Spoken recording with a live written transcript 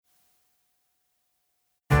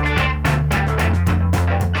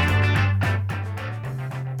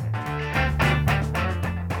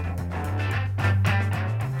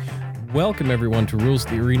Welcome, everyone, to Rules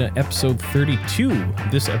of the Arena, episode 32.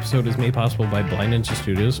 This episode is made possible by Blind Ninja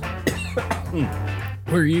Studios,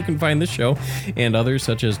 where you can find this show and others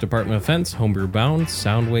such as Department of Defense, Homebrew Bound,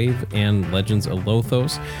 Soundwave, and Legends of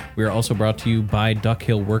Lothos. We are also brought to you by Duck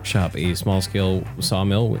Hill Workshop, a small-scale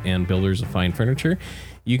sawmill and builders of fine furniture.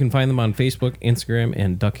 You can find them on Facebook, Instagram,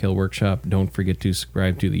 and Duck Hill Workshop. Don't forget to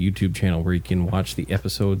subscribe to the YouTube channel where you can watch the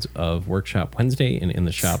episodes of Workshop Wednesday and In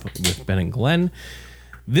the Shop with Ben and Glenn.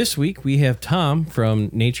 This week, we have Tom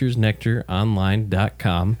from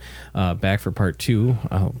naturesnectaronline.com back for part 2.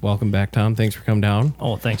 Welcome back, Tom. Thanks for coming down.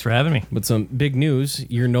 Oh, thanks for having me. But some big news.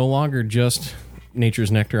 You're no longer just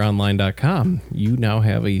naturesnectaronline.com. You now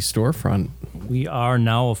have a storefront. We are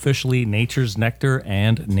now officially Nature's Nectar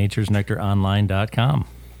and naturesnectaronline.com.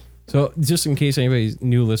 So just in case anybody's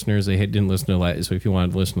new listeners, they didn't listen to that. So if you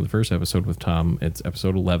wanted to listen to the first episode with Tom, it's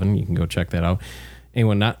episode 11. You can go check that out.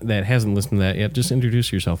 Anyone that hasn't listened to that yet, just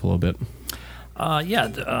introduce yourself a little bit.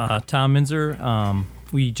 Tom Minzer.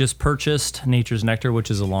 We just purchased Nature's Nectar, which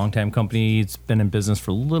is a longtime company. It's been in business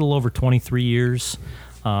for a little over 23 years.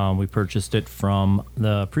 We purchased it from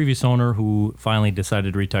the previous owner who finally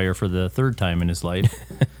decided to retire for the third time in his life.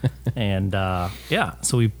 And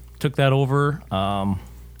so we took that over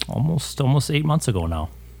almost 8 months ago now.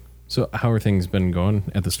 So how are things been going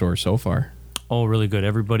at the store so far? Oh, really good.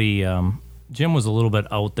 Everybody... Jim was a little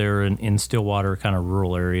bit out there in Stillwater, kind of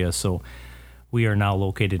rural area, so we are now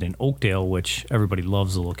located in Oakdale, which everybody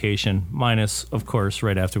loves the location, minus, of course,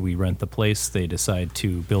 right after we rent the place, they decide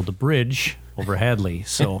to build a bridge over Hadley.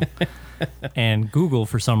 So, and Google,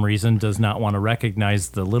 for some reason, does not want to recognize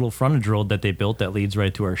the little frontage road that they built that leads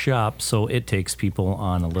right to our shop, so it takes people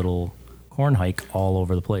on a little corn hike all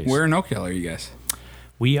over the place. Where in Oakdale are you guys?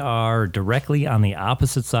 We are directly on the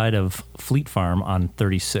opposite side of Fleet Farm on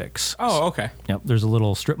 36. Oh, okay. Yep. There's a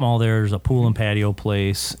little strip mall there. There's a pool and patio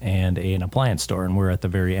place and an appliance store, and we're at the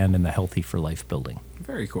very end in the Healthy for Life building.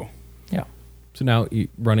 Very cool. Yeah. So now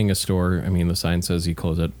running a store, I mean, the sign says you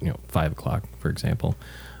close at 5 o'clock, for example.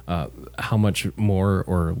 How much more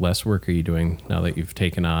or less work are you doing now that you've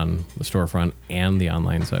taken on the storefront and the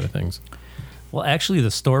online side of things? Well, actually, the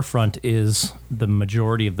storefront is the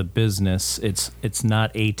majority of the business. It's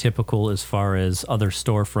not atypical as far as other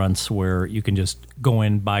storefronts where you can just go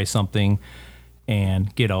in, buy something,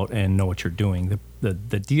 and get out and know what you're doing. The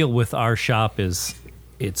deal with our shop is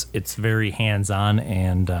it's very hands-on,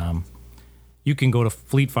 and you can go to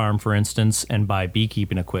Fleet Farm, for instance, and buy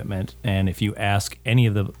beekeeping equipment. And if you ask any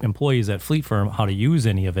of the employees at Fleet Farm how to use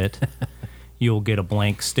any of it, you'll get a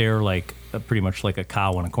blank stare, pretty much like a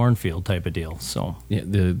cow in a cornfield type of deal. So yeah,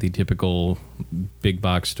 the typical big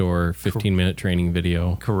box store 15-minute training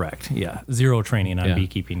video. Correct. Yeah, zero training on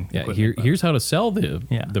beekeeping. Yeah, here's how to sell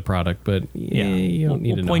the product, but you don't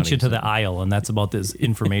need to know. We'll point you to the aisle, and that's about as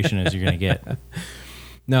information as you're going to get.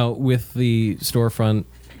 Now, with the storefront,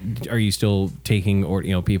 are you still taking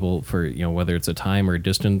people for whether it's a time or a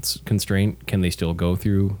distance constraint? Can they still go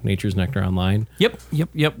through Nature's Nectar online? Yep.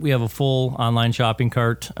 We have a full online shopping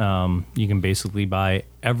cart. You can basically buy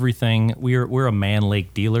everything. We're a Man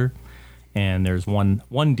Lake dealer, and there's one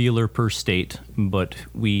dealer per state. But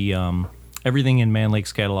we everything in Man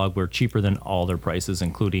Lake's catalog, we're cheaper than all their prices,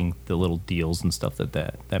 including the little deals and stuff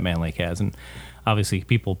that Man Lake has. And obviously,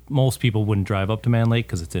 most people wouldn't drive up to Man Lake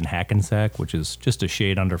because it's in Hackensack, which is just a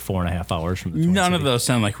shade under 4.5 hours from the Twin None City. of those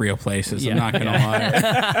sound like real places. Yeah. I'm not going to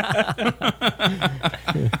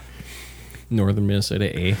lie. Northern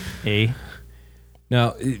Minnesota, A.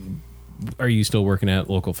 Now, are you still working at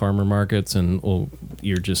local farmer markets? And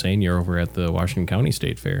you're just saying you're over at the Washington County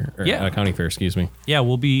State Fair. County Fair, excuse me. Yeah,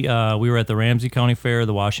 we'll be. We were at the Ramsey County Fair,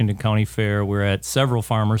 the Washington County Fair. We're at several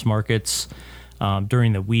farmers markets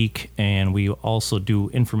during the week, and we also do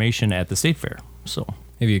information at the State Fair. So,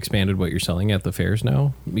 have you expanded what you're selling at the fairs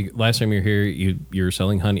now? Last time you were here, you're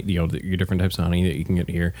selling honey, your different types of honey that you can get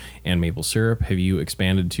here, and maple syrup. Have you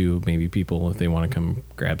expanded to maybe people if they want to come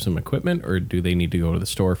grab some equipment, or do they need to go to the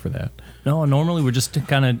store for that? No, normally we're just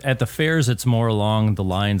kind of at the fairs. It's more along the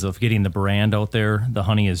lines of getting the brand out there. The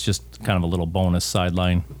honey is just kind of a little bonus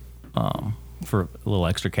sideline. For a little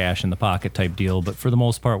extra cash in the pocket type deal. But for the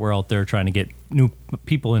most part, we're out there trying to get new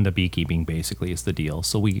people into beekeeping, basically, is the deal.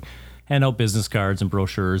 So we hand out business cards and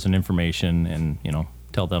brochures and information and,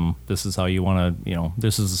 tell them this is how you want to,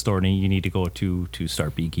 this is the store you need to go to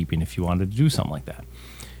start beekeeping if you wanted to do something like that.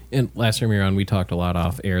 And last time you were on, we talked a lot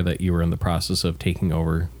off air that you were in the process of taking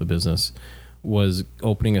over the business. Was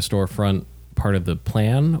opening a storefront part of the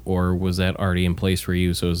plan, or was that already in place for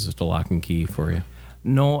you, so it was just a lock and key for you?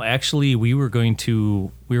 No, actually, we were going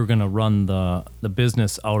to run the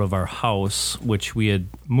business out of our house, which we had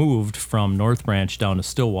moved from North Branch down to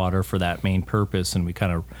Stillwater for that main purpose, and we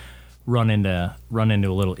kind of run into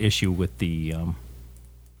a little issue with the.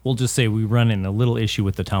 We'll just say we run into a little issue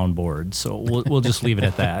with the town board, so we'll just leave it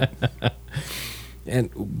at that.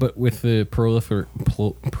 But with the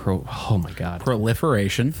oh my god,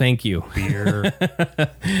 proliferation. Thank you. Beer.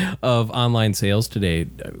 Of online sales today,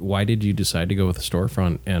 why did you decide to go with a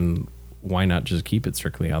storefront, and why not just keep it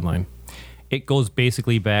strictly online? It goes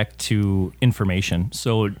basically back to information.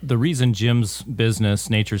 So the reason Jim's business,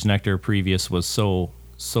 Nature's Nectar previous, was so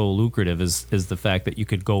lucrative is the fact that you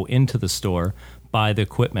could go into the store, buy the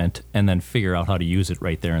equipment, and then figure out how to use it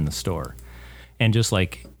right there in the store. And just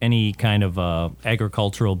like any kind of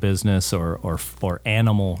agricultural business or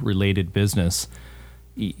animal related business,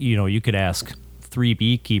 you could ask 3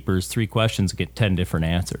 beekeepers 3 questions and get 10 different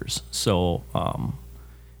answers. So,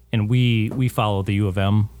 and we follow the U of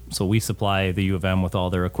M, so we supply the U of M with all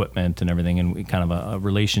their equipment and everything, and we kind of a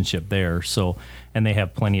relationship there. So, and they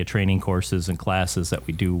have plenty of training courses and classes that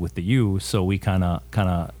we do with the U. So we kind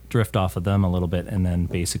of drift off of them a little bit, and then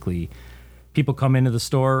basically people come into the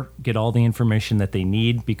store, get all the information that they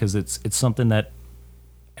need, because it's something that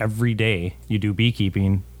every day you do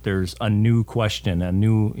beekeeping, there's a new question, a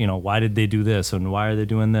new, why did they do this and why are they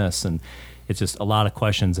doing this? And it's just a lot of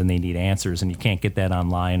questions, and they need answers, and you can't get that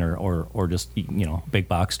online or just, big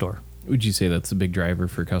box store. Would you say that's a big driver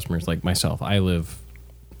for customers like myself? I live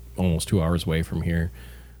almost 2 hours away from here.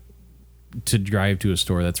 To drive to a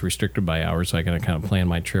store that's restricted by hours, so I can kind of plan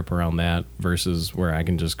my trip around that, versus where I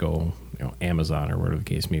can just go, Amazon or whatever the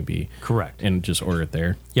case may be. Correct. And just order it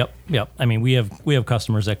there. Yep. I mean, we have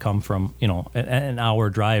customers that come from, an hour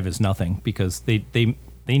drive is nothing, because they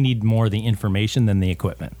need more of the information than the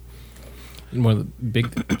equipment. And one of the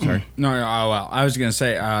big sorry. No, well, I was gonna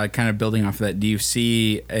say, kind of building off of that. Do you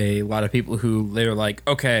see a lot of people who they're like,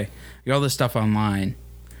 okay, I got all this stuff online,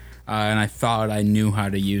 and I thought I knew how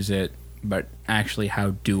to use it, but actually,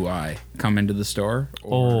 how do I come into the store?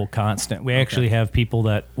 Oh, constant. We actually have people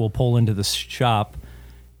that will pull into the shop,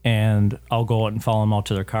 and I'll go out and follow them out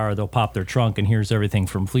to their car. They'll pop their trunk, and here's everything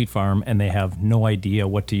from Fleet Farm, and they have no idea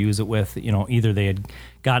what to use it with. Either they had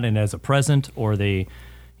gotten it as a present, or they,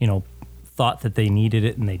 thought that they needed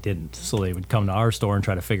it and they didn't. So they would come to our store and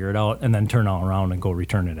try to figure it out, and then turn all around and go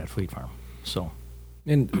return it at Fleet Farm. So.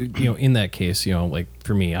 And, in that case, like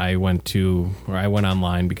for me, I went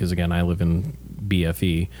online because, again, I live in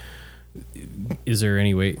BFE. Is there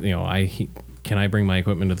any way, can I bring my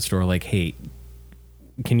equipment to the store like, hey,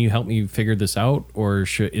 can you help me figure this out? Or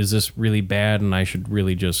is this really bad and I should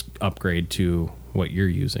really just upgrade to what you're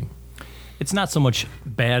using? It's not so much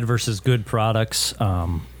bad versus good products.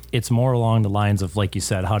 It's more along the lines of, like you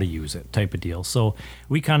said, how to use it type of deal. So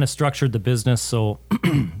we kind of structured the business so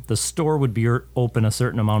the store would be open a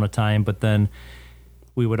certain amount of time, but then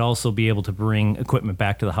we would also be able to bring equipment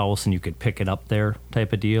back to the house and you could pick it up there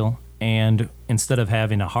type of deal. And instead of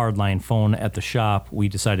having a hardline phone at the shop, we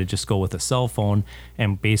decided to just go with a cell phone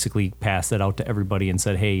and basically pass that out to everybody and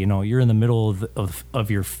said, hey, you're in the middle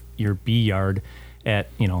of your bee yard at,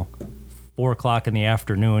 4 o'clock in the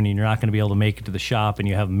afternoon, and you're not going to be able to make it to the shop, and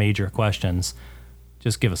you have major questions,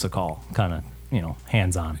 just give us a call, kind of,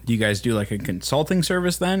 hands-on. Do you guys do like a consulting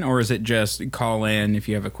service then, or is it just call in if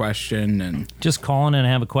you have a question? And just call in and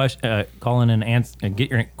have a question, call in and get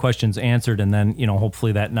your questions answered, and then,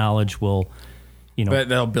 hopefully that knowledge will, but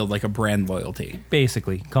they'll build like a brand loyalty.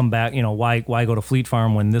 Basically, come back, why go to Fleet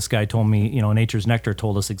Farm when this guy told me, Nature's Nectar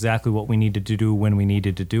told us exactly what we needed to do when we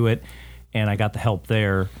needed to do it, and I got the help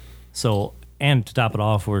there. So, and to top it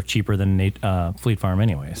off, we're cheaper than Fleet Farm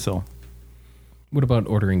anyway. So, what about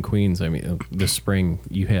ordering queens? I mean, this spring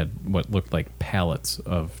you had what looked like pallets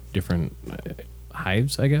of different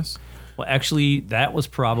hives, I guess. Well, actually, that was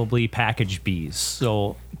probably packaged bees.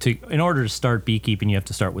 So, in order to start beekeeping, you have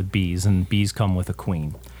to start with bees, and bees come with a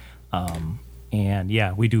queen. And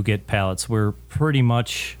yeah, we do get pallets. We're pretty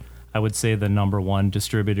much, I would say, the _1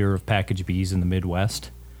 distributor of packaged bees in the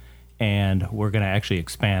Midwest. And we're going to actually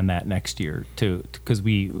expand that next year too, because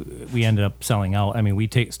we ended up selling out. I mean, we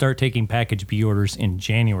start taking packaged bee orders in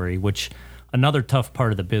January, which another tough part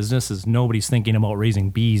of the business is nobody's thinking about raising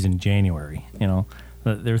bees in January.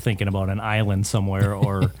 They're thinking about an island somewhere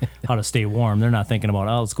or how to stay warm. They're not thinking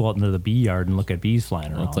about, let's go out into the bee yard and look at bees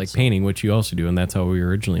flying around. It's like painting, which you also do, and that's how we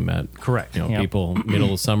originally met. Correct. People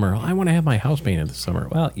middle of summer, I want to have my house painted this summer.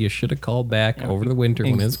 Well, you should have called back over the winter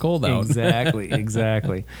when it's cold out.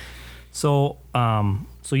 Exactly. So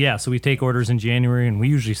we take orders in January, and we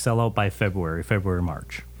usually sell out by February,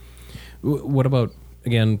 March. What about,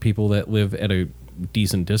 again, people that live at a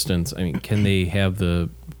decent distance, I mean, can they have the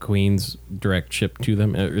queens direct shipped to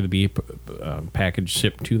them, or the bee package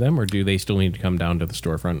shipped to them, or do they still need to come down to the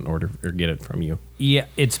storefront and order or get it from you? Yeah,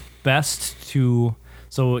 it's best to.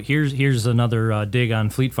 So here's another dig on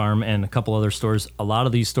Fleet Farm and a couple other stores. A lot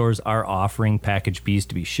of these stores are offering packaged bees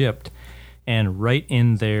to be shipped, and right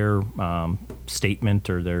in their statement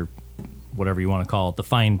or their whatever you want to call it, the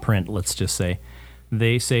fine print, let's just say,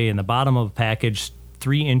 they say in the bottom of a package,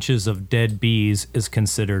 3 inches of dead bees is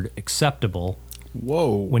considered acceptable.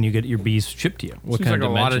 Whoa! When you get your bees shipped to you. What Seems kind like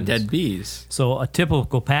of a lot of dimensions? dead bees. So a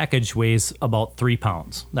typical package weighs about 3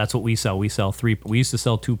 pounds. That's what we sell. We sell 3. We used to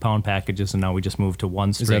sell 2-pound packages, and now we just moved to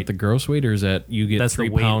one straight. Is that the gross weight, or is that you get That's 3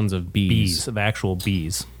 the weight pounds of bees? of actual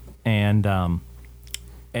bees, and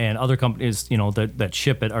other companies, that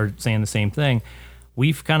ship it are saying the same thing.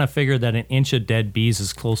 We've kind of figured that an inch of dead bees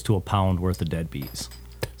is close to a pound worth of dead bees.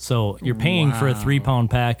 So you're paying for a 3-pound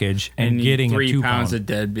package and you getting need a 3 2 pounds pound. of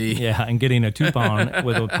dead bee. Yeah, and getting a 2-pound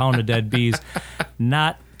with a pound of dead bees.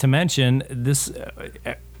 Not to mention this,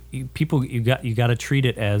 people you got to treat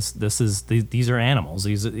it as these are animals.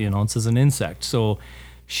 These this is an insect. So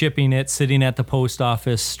shipping it, sitting at the post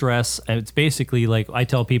office, stress. It's basically like I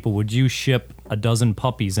tell people, would you ship a dozen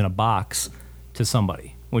puppies in a box to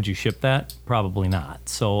somebody? Would you ship that? Probably not.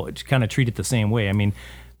 So it's kind of treat it the same way. I mean,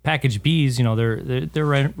 packaged bees, they're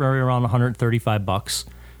right around $135.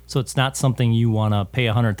 So it's not something you want to pay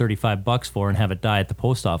 $135 for and have it die at the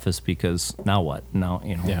post office, because now what? Now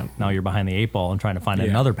now you're behind the 8 ball and trying to find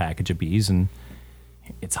another package of bees, and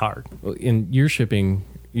it's hard. In your shipping,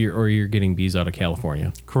 you're getting bees out of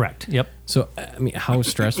California. Correct. Yep. So, I mean, how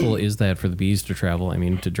stressful is that for the bees to travel? I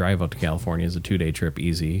mean, to drive out to California is a 2-day trip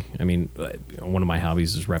easy. I mean, one of my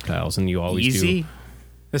hobbies is reptiles, and you always Easy? do.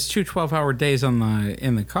 That's 2 12-hour days in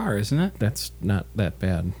the car, isn't it? That's not that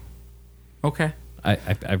bad. Okay.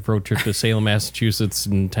 I've road tripped to Salem, Massachusetts,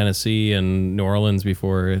 and Tennessee, and New Orleans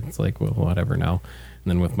before. It's like, well, whatever now.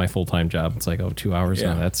 And then with my full-time job, it's like, 2 hours.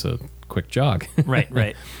 Yeah. Now that's a quick jog.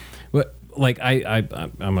 Right. But like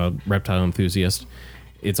I'm a reptile enthusiast.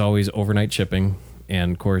 It's always overnight shipping,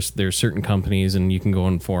 and of course there's certain companies, and you can go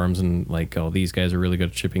on forums and like, these guys are really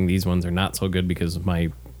good at shipping. These ones are not so good because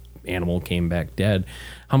my animal came back dead.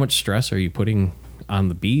 How much stress are you putting on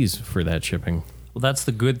the bees for that shipping? Well, that's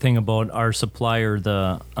the good thing about our supplier.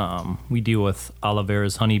 We deal with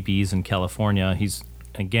Oliveira's honeybees in California. He's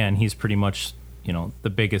pretty much the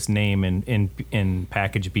biggest name in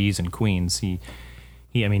packaged bees and queens. He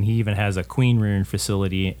even has a queen rearing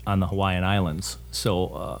facility on the Hawaiian Islands.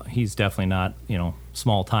 So he's definitely not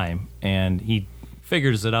small time, and he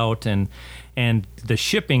figures it out. And the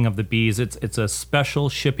shipping of the bees, it's a special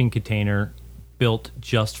shipping container built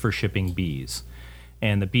just for shipping bees.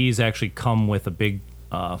 And the bees actually come with a big,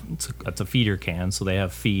 it's a feeder can, so they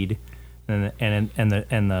have feed, and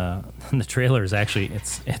the trailer is actually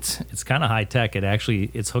it's kind of high tech.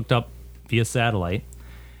 It's hooked up via satellite,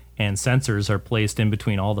 and sensors are placed in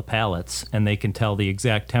between all the pallets, and they can tell the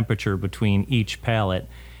exact temperature between each pallet,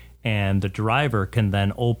 and the driver can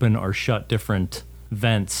then open or shut different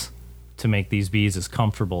vents to make these bees as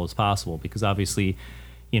comfortable as possible, because obviously,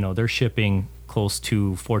 they're shipping close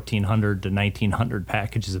to 1,400 to 1,900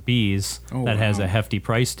 packages of bees has a hefty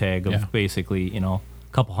price tag of basically, a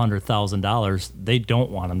couple $100,000. They don't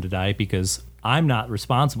want them to die because I'm not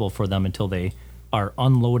responsible for them until they are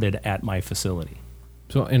unloaded at my facility.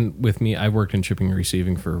 So, and with me, I worked in shipping and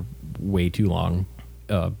receiving for way too long.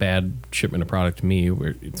 Bad shipment of product to me,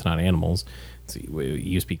 where it's not animals. It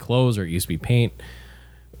used to be clothes or it used to be paint.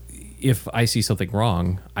 If I see something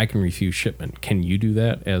wrong, I can refuse shipment. Can you do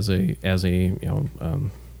that as a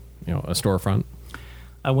storefront?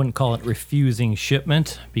 I wouldn't call it refusing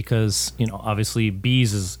shipment, because obviously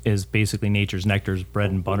bees is basically nature's nectar's bread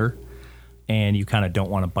and butter, and you kind of don't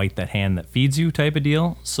want to bite that hand that feeds you type of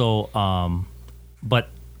deal. So, but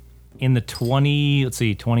in the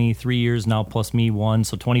 23 years now plus me one,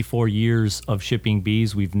 so 24 years of shipping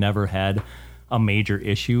bees, we've never had a major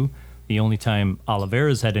issue. The only time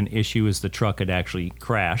Oliveira's had an issue is the truck had actually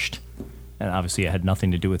crashed, and obviously it had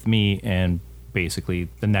nothing to do with me. And basically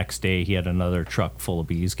the next day he had another truck full of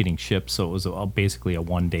bees getting shipped, so it was basically a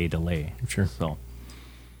 1-day delay. Sure. So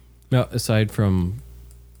now, aside from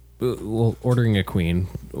ordering a queen,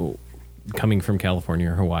 coming from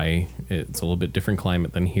California or Hawaii, it's a little bit different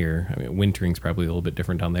climate than here. I mean, wintering's probably a little bit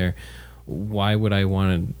different down there. Why would I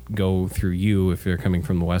want to go through you if they're coming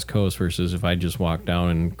from the West Coast versus if I just walk down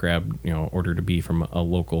and grab, ordered a bee from a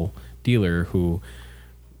local dealer who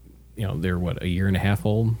they're what, a year and a half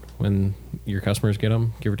old when your customers get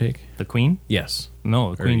them, give or take? The queen? Yes.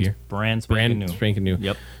 No, the Or a queen's year. brand spanking new. Spanking new.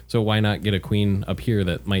 Yep. So why not get a queen up here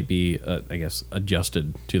that might be, I guess,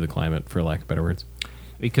 adjusted to the climate, for lack of better words?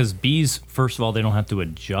 Because bees, first of all, they don't have to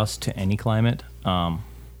adjust to any climate.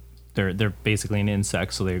 They're basically an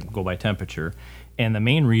insect, so they go by temperature. And the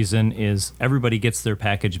main reason is everybody gets their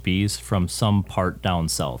packaged bees from some part down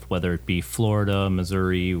south, whether it be Florida,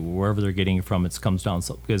 Missouri, wherever they're getting it from, it comes down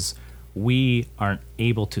south. Because we aren't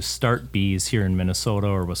able to start bees here in Minnesota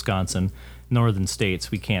or Wisconsin, northern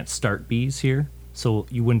states. We can't start bees here, so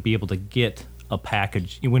you wouldn't be able to get a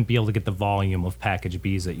package. You wouldn't be able to get the volume of packaged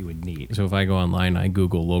bees that you would need. So if I go online, I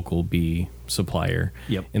Google local bee supplier,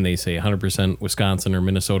 Yep. and they say 100% Wisconsin or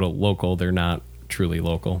Minnesota local, they're not truly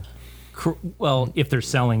local. Well, if they're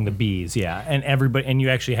selling the bees, yeah, and you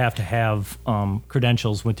actually have to have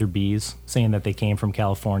credentials with your bees saying that they came from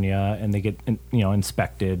California, and they get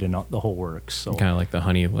inspected and the whole works. So Kind of like the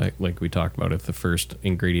honey, like we talked about. If the first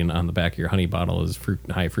ingredient on the back of your honey bottle is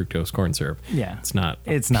high fructose corn syrup, yeah, it's not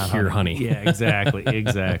honey. pure honey. Yeah, exactly.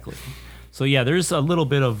 So yeah, there's a little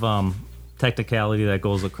bit of technicality that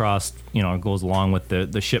goes across, goes along with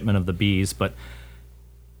the shipment of the bees, but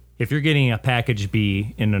if you're getting a packaged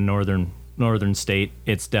bee in a northern state,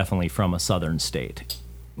 it's definitely from a southern state.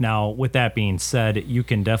 Now, with that being said, you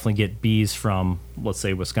can definitely get bees from, let's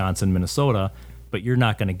say, Wisconsin, Minnesota, but you're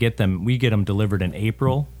not going to get them. We get them delivered in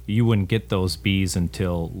April. You wouldn't get those bees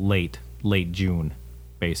until late June,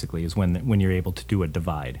 basically, is when you're able to do a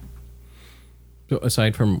divide. So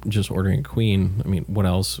aside from just ordering a queen, I mean, what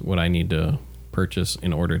else would I need to purchase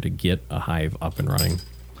in order to get a hive up and running?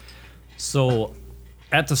 So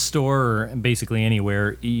at the store, or basically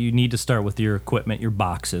anywhere, you need to start with your equipment, your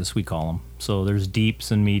boxes, we call them. So there's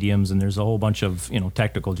deeps and mediums, and there's a whole bunch of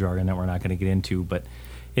technical jargon that we're not going to get into. But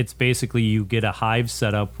it's basically you get a hive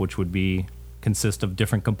setup, which would consist of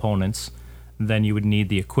different components. Then you would need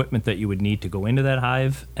the equipment that you would need to go into that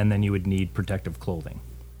hive, and then you would need protective clothing.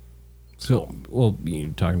 So, well, you're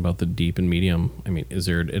talking about the deep and medium. I mean, is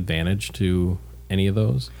there an advantage to any of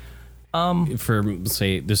those? For,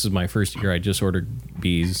 say, this is my first year, I just ordered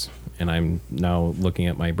bees, and I'm now looking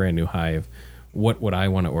at my brand new hive. What would I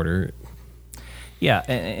want to order? Yeah,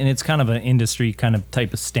 and it's kind of an industry kind of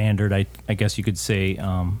type of standard, I guess you could say.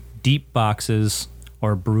 Deep boxes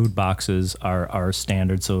or brood boxes are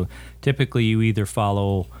standard. So typically you either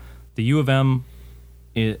follow the U of M.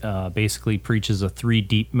 It basically preaches a 3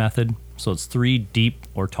 deep method. So it's 3 deep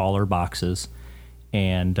or taller boxes,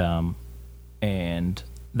 and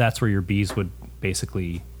that's where your bees would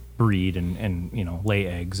basically breed and lay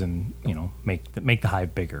eggs and make the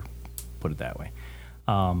hive bigger, put it that way.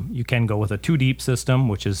 You can go with a 2 deep system,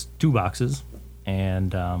 which is 2 boxes,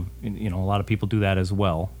 and a lot of people do that as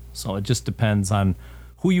well. So it just depends on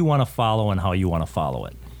who you want to follow and how you want to follow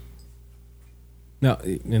it. Now,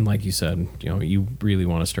 and like you said, you really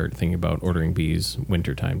want to start thinking about ordering bees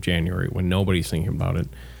wintertime, January, when nobody's thinking about it.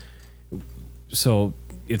 So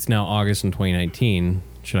it's now August in 2019.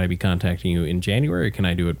 Should I be contacting you in January, or can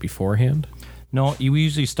I do it beforehand? No, you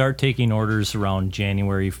usually start taking orders around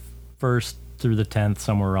January 1st through the 10th,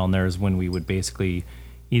 somewhere around there is when we would basically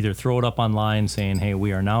either throw it up online saying, hey,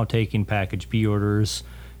 we are now taking packaged bee orders.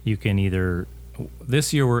 You can either,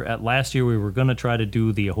 last year we were going to try to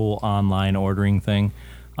do the whole online ordering thing,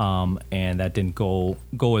 and that didn't go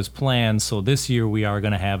as planned. So this year we are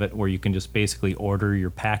going to have it where you can just basically order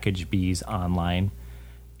your packaged bees online,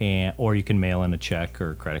 or you can mail in a check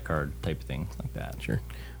or a credit card type of thing like that. Sure.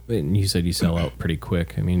 And you said you sell out pretty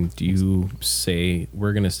quick. I mean, do you say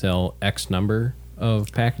we're going to sell X number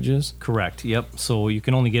of packages? Correct. Yep. So you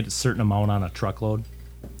can only get a certain amount on a truckload,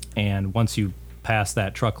 and once you pass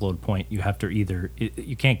that truckload point, you have to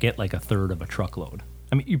you can't get like a third of a truckload.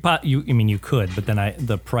 I mean, you could, but then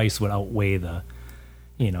the price would outweigh the.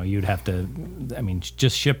 You'd have to. I mean,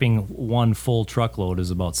 just shipping one full truckload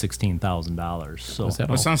is about $16,000. So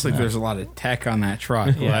Well, it sounds like there's a lot of tech on that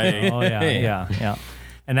truck. yeah. Oh yeah.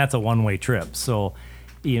 And that's a one-way trip. So,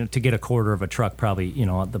 to get a quarter of a truck, probably,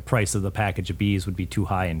 the price of the package of bees would be too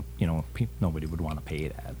high, and nobody would want to pay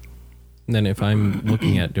that. And then if I'm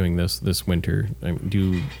looking at doing this winter,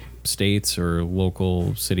 do states or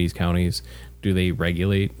local cities, counties, do they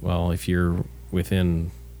regulate? Well, if you're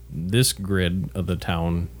within this grid of the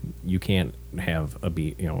town, you can't have a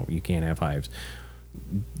bee. You can't have hives.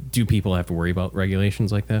 Do people have to worry about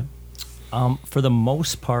regulations like that? For the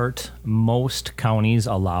most part, most counties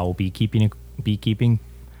allow beekeeping.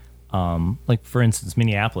 Like, for instance,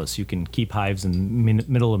 Minneapolis, you can keep hives in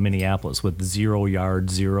middle of Minneapolis with 0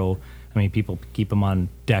 yards, 0 I mean, people keep them on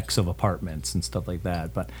decks of apartments and stuff like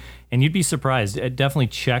that. And you'd be surprised. Definitely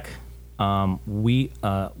check. We,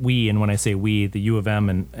 and when I say we, the U of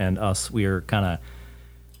M and us, we are kind of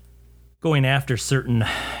going after certain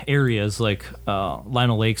areas. Like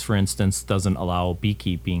Lionel Lakes, for instance, doesn't allow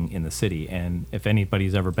beekeeping in the city. And if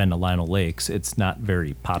anybody's ever been to Lionel Lakes, it's not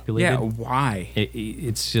very populated. Yeah, why?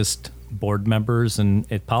 It's just board members and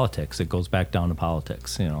politics. It goes back down to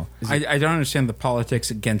politics, you know. I don't understand the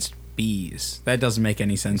politics against bees. That doesn't make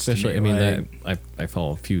any sense Especially, to me. I mean, I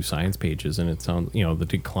follow a few science pages, and it sounds, the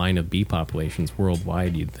decline of bee populations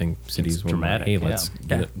worldwide. You'd think cities would dramatic, hey, let's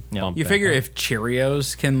get it Yeah. bumped You back figure up. if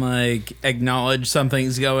Cheerios can like acknowledge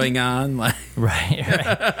something's going on, like Right.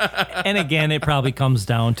 And again, it probably comes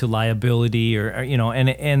down to liability or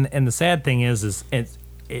and the sad thing is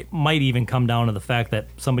it might even come down to the fact that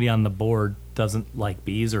somebody on the board doesn't like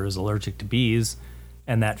bees or is allergic to bees,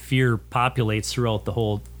 and that fear populates throughout the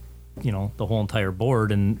whole entire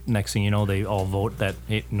board, and next thing you know, they all vote that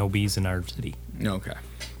hey, no bees in our city. okay.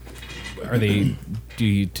 Do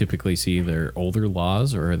you typically see their older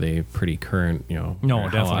laws, or are they pretty current? No, or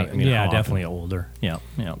definitely. how often? Definitely older. Yeah.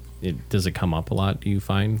 Does it come up a lot, do you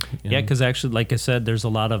find? Yeah, because actually, like I said, there's a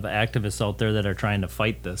lot of activists out there that are trying to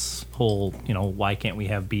fight this whole, why can't we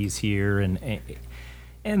have bees here? And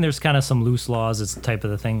there's kind of some loose laws. It's the type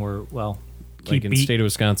of the thing where, well, Like in the state of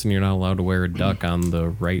Wisconsin, you're not allowed to wear a duck on the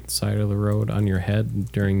right side of the road on your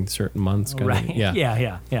head during certain months. Right.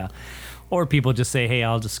 Yeah. Yeah. Or people just say, hey,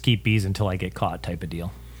 I'll just keep bees until I get caught type of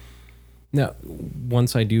deal. Now,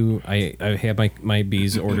 once I do, I have my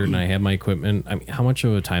bees ordered and I have my equipment. I mean, how much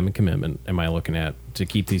of a time and commitment am I looking at to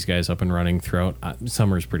keep these guys up and running throughout?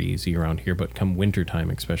 Summer's pretty easy around here, but come winter time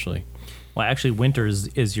especially. Well, actually, winter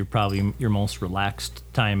is probably your most relaxed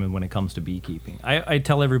time when it comes to beekeeping. I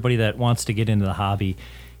tell everybody that wants to get into the hobby,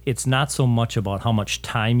 it's not so much about how much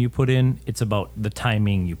time you put in, it's about the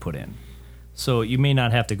timing you put in. So you may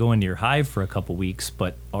not have to go into your hive for a couple weeks,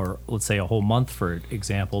 or let's say a whole month, for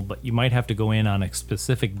example, but you might have to go in on a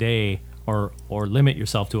specific day or limit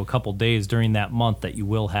yourself to a couple days during that month that you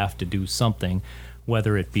will have to do something,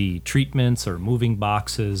 whether it be treatments or moving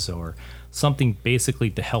boxes or something basically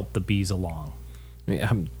to help the bees along.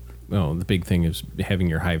 The big thing is having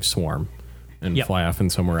your hive swarm and Yep. fly off in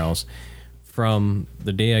somewhere else. From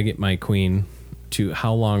the day I get my queen to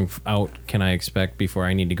how long out can I expect before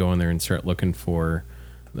I need to go in there and start looking for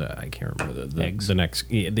I can't remember the Eggs.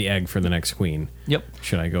 the egg for the next queen. Yep.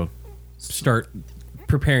 Should I go start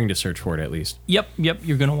preparing to search for it at least? Yep.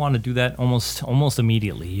 You're going to want to do that almost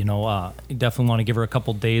immediately. You definitely want to give her a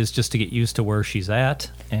couple days just to get used to where she's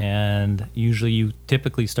at. And usually you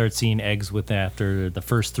typically start seeing eggs after the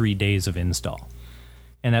first 3 days of install.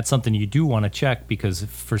 And that's something you do want to check, because if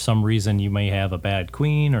for some reason you may have a bad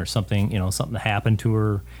queen or something, something happened to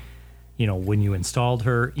her, when you installed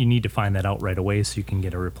her, you need to find that out right away so you can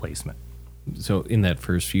get a replacement. So in that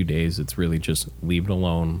first few days, it's really just leave it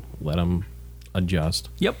alone, let them adjust.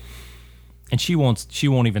 Yep. And she won't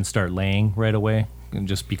even start laying right away,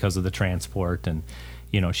 just because of the transport. And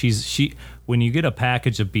she when you get a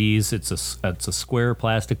package of bees, it's a square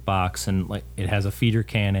plastic box, and like it has a feeder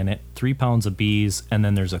can in it, 3 pounds of bees, and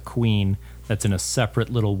then there's a queen that's in a separate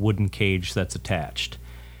little wooden cage that's attached.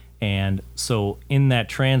 And so in that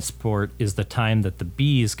transport is the time that the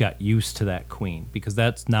bees got used to that queen, because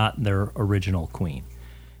that's not their original queen.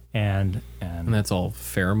 And that's all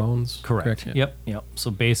pheromones? correct. Yeah. Yep.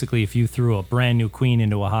 So basically, if you threw a brand new queen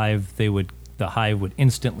into a hive, the hive would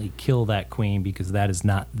instantly kill that queen, because that is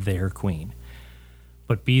not their queen.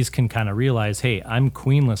 But bees can kind of realize, hey, I'm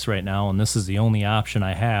queenless right now, and this is the only option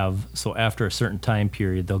I have. So after a certain time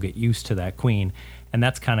period, they'll get used to that queen. And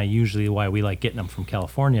that's kind of usually why we like getting them from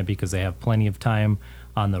California, because they have plenty of time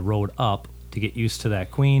on the road up to get used to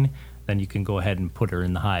that queen. Then you can go ahead and put her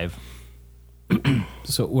in the hive.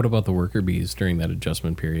 So what about the worker bees during that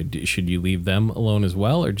adjustment period? Should you leave them alone as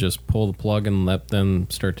well, or just pull the plug and let them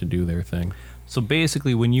start to do their thing? So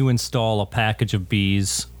basically, when you install a package of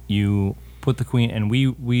bees, you put the queen, and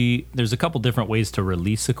we there's a couple different ways to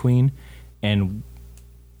release a queen, and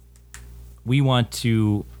we want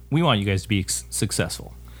you guys to be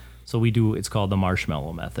successful. So it's called the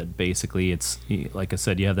marshmallow method. Basically, it's like I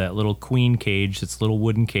said, you have that little queen cage, it's a little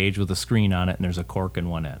wooden cage with a screen on it, and there's a cork in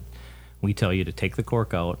one end. We tell you to take the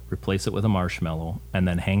cork out, replace it with a marshmallow, and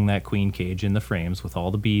then hang that queen cage in the frames with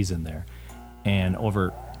all the bees in there. And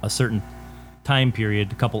over a certain time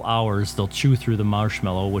period, a couple hours, they'll chew through the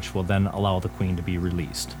marshmallow, which will then allow the queen to be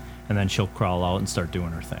released. And then she'll crawl out and start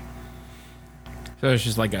doing her thing. So it's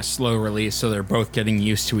just like a slow release, so they're both getting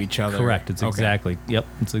used to each other. Correct. It's Okay.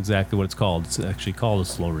 exactly what it's called. It's actually called a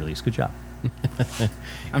slow release. Good job.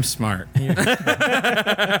 I'm smart. Now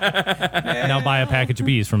buy a package of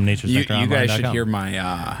bees from Nature's Nectar. You guys should hear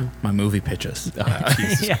my my movie pitches.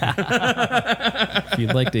 If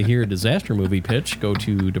you'd like to hear a disaster movie pitch, go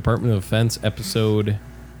to Department of Defense episode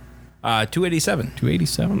 287.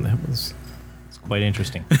 287. That was quite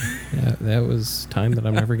interesting. Yeah, that was time that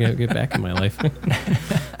I'm never going to get back in my life.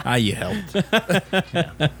 You helped.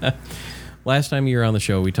 Last time you were on the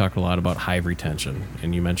show, we talked a lot about hive retention,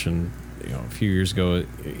 and you mentioned, a few years ago,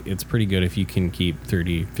 it's pretty good if you can keep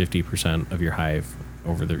 30-50% of your hive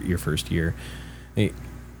over your first year,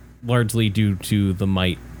 largely due to the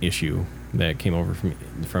mite issue that came over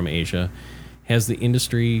from Asia. Has the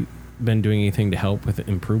industry been doing anything to help with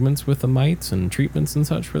improvements with the mites and treatments and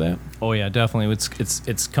such for that? Oh yeah, definitely.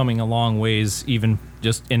 It's coming a long ways. Even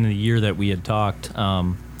just in the year that we had talked,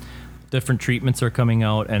 different treatments are coming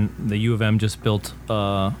out, and the U of M just built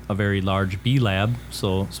a very large bee lab,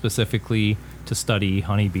 so specifically to study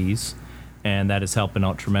honeybees, and that is helping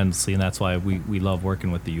out tremendously, and that's why we love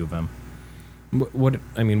working with the U of M.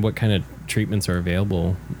 What kind of treatments are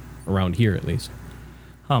available around here, at least?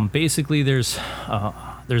 Basically, there's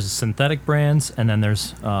synthetic brands, and then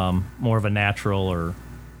there's more of a natural or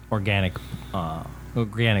organic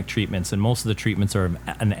treatments, and most of the treatments are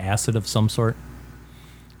an acid of some sort.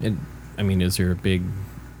 Is there a big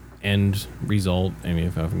end result?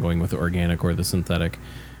 If I'm going with the organic or the synthetic,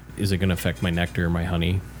 is it going to affect my nectar or my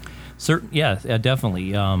honey?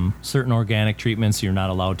 Definitely. Certain organic treatments you're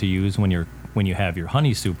not allowed to use when you have your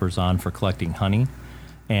honey supers on for collecting honey.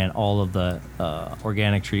 And all of the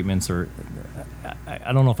organic treatments are,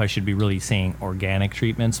 I don't know if I should be really saying organic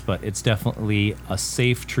treatments, but it's definitely a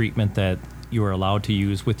safe treatment that you are allowed to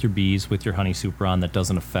use with your bees, with your honey super on, that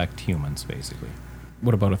doesn't affect humans, basically.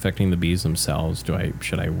 What about affecting the bees themselves?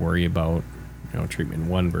 Should I worry about treatment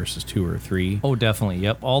 1 versus 2 or 3? Oh, definitely.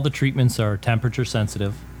 Yep. All the treatments are temperature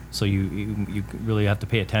sensitive, so you really have to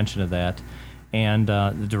pay attention to that. And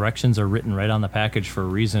the directions are written right on the package for a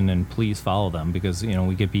reason, and please follow them, because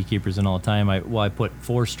we get beekeepers in all the time. I put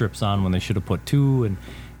 4 strips on when they should have put 2, and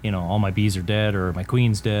all my bees are dead or my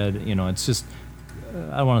queen's dead. It's just,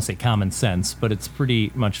 I don't want to say common sense, but it's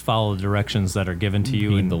pretty much follow the directions that are given to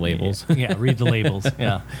you. Read the labels. Yeah, read the labels.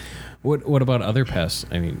 Yeah. What about other pests?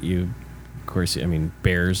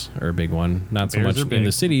 Bears are a big one. Not so much in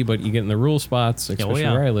the city, but you get in the rural spots, especially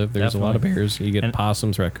where I live. There's a lot of bears. You get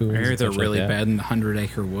possums, raccoons. I hear they're really bad in the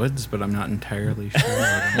 100-acre woods, but I'm not entirely sure.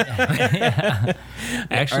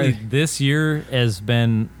 Actually, this year has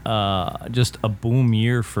been just a boom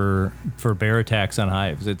year for bear attacks on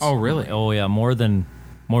hives. Oh, really? Oh, yeah, more than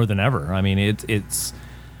ever. It's.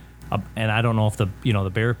 And I don't know if the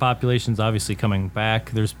bear population's obviously coming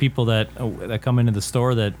back. There's people that come into the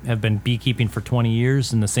store that have been beekeeping for 20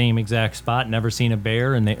 years in the same exact spot, never seen a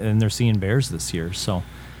bear, and they're seeing bears this year. So,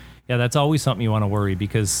 yeah, that's always something you want to worry,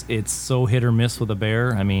 because it's so hit or miss with a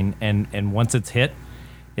bear. And once it's hit,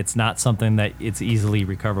 it's not something that it's easily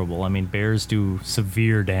recoverable. Bears do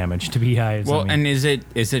severe damage to beehives. Well, and is it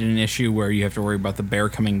an issue where you have to worry about the bear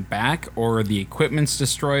coming back, or the equipment's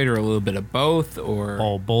destroyed, or a little bit of both, or?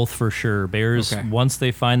 Oh, both for sure. Bears, okay. Once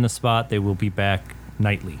they find the spot, they will be back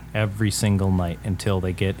nightly, every single night, until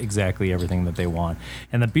they get exactly everything that they want.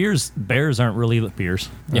 And the bears aren't really bears.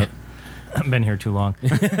 Yeah. I've been here too long.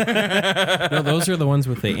 No, those are the ones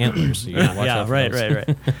with the antlers. So you gotta watch out for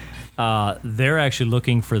those. Right. They're actually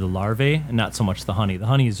looking for the larvae, and not so much the honey. The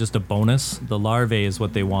honey is just a bonus. The larvae is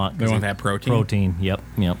what they want. They want that protein? Protein, yep.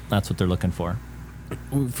 That's what they're looking for.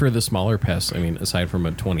 For the smaller pests, aside from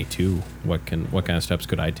a 22, what kind of steps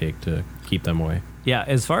could I take to keep them away? Yeah,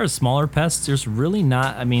 as far as smaller pests, there's really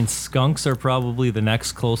not. Skunks are probably the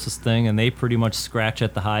next closest thing, and they pretty much scratch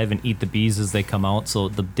at the hive and eat the bees as they come out. So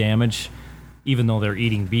the damage, even though they're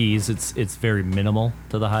eating bees, it's very minimal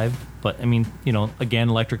to the hive. But again,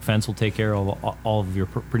 electric fence will take care of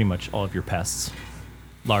pretty much all of your pests,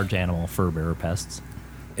 large animal fur bearer pests.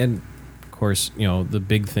 And of course, the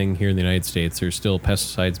big thing here in the United States, there's still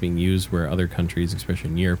pesticides being used where other countries,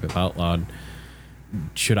 especially in Europe, have outlawed.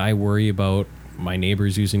 Should I worry about my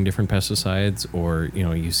neighbors using different pesticides, or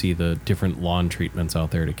you see the different lawn treatments out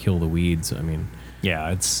there to kill the weeds?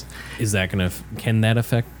 Yeah, can that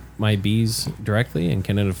affect my bees directly, and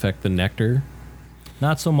can it affect the nectar?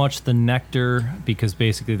 Not so much the nectar, because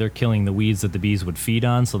basically they're killing the weeds that the bees would feed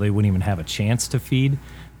on, so they wouldn't even have a chance to feed.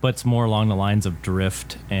 But it's more along the lines of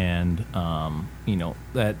drift and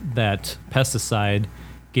that pesticide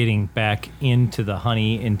getting back into the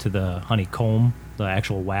honeycomb, the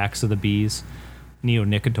actual wax of the bees.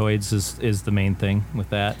 Neonicotinoids is the main thing with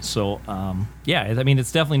that. So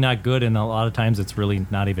it's definitely not good, and a lot of times it's really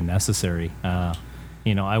not even necessary.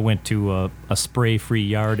 I went to a spray-free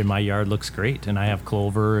yard, and my yard looks great, and I have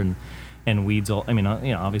clover and weeds.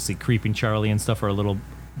 Obviously Creeping Charlie and stuff are a little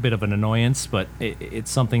bit of an annoyance, but it's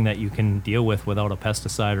something that you can deal with without a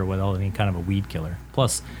pesticide or without any kind of a weed killer.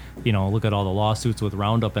 Plus, look at all the lawsuits with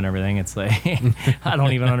Roundup and everything. It's like I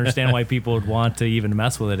don't even understand why people would want to even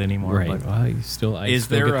mess with it anymore. Right. But, Well, I still get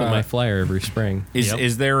my flyer every spring.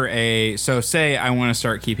 Is there so say I want to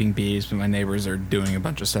start keeping bees, but my neighbors are doing a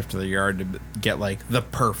bunch of stuff to their yard to get like the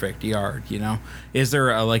perfect yard, Is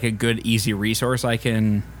there a good easy resource I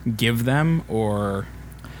can give them, or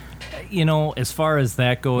as far as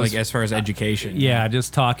that goes, as far as education? Yeah,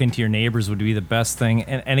 just talking to your neighbors would be the best thing.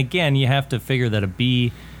 And again, you have to figure that a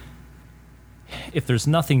bee, if there's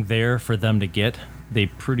nothing there for them to get, they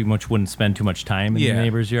pretty much wouldn't spend too much time in the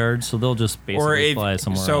neighbor's yard, so they'll just basically fly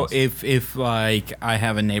somewhere else. So if I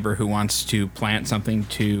have a neighbor who wants to plant something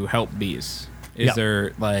to help bees, is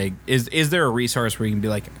there is there a resource where you can be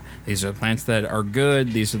like, these are the plants that are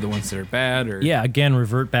good, these are the ones that are bad? Or yeah, again,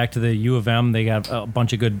 revert back to the U of M. They got a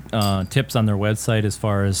bunch of good tips on their website as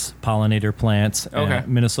far as pollinator plants. Okay.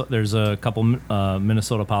 Minnesota, there's a couple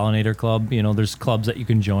Minnesota Pollinator Club. There's clubs that you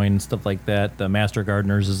can join and stuff like that. The Master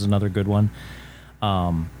Gardeners is another good one.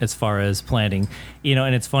 As far as planting,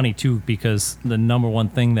 and it's funny too, because the number one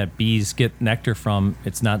thing that bees get nectar from,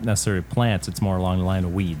 it's not necessarily plants, it's more along the line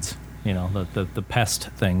of weeds. The pest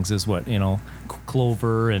things is what,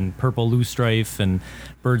 clover and purple loosestrife and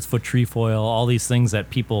bird's foot trefoil, all these things that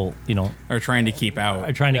people, are trying to keep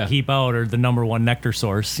out. Keep out are the number one nectar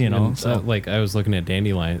source, So, I was looking at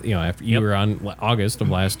dandelions, after you were on August of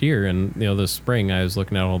last year, and, this spring I was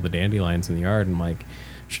looking at all the dandelions in the yard, and I'm like,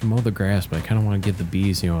 should mow the grass, but I kind of want to give the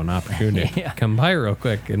bees, an opportunity to come by real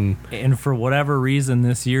quick. And for whatever reason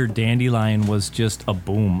this year, dandelion was just a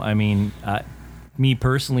boom. I mean, me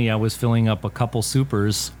personally, I was filling up a couple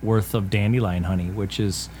supers worth of dandelion honey, which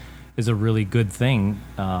is a really good thing,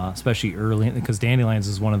 especially early, because dandelions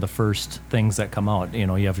is one of the first things that come out. You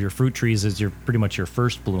have your fruit trees as pretty much your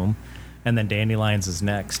first bloom, and then dandelions is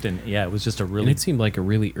next. And yeah, it was just it seemed like a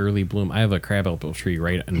really early bloom. I have a crabapple tree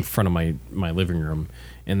right in front of my living room,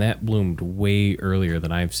 and that bloomed way earlier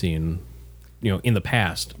than I've seen, in the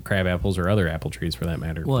past, crab apples or other apple trees for that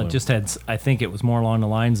matter. Well, it just had, I think it was more along the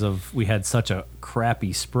lines of, we had such a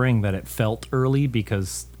crappy spring that it felt early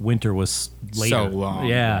because winter was later. So long.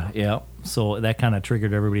 Yeah. So that kind of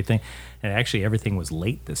triggered everybody to think. And actually, everything was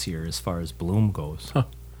late this year as far as bloom goes. Huh.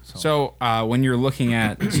 So when you're looking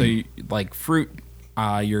at, fruit,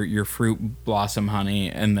 your fruit blossom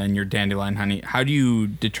honey and then your dandelion honey, how do you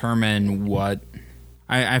determine what...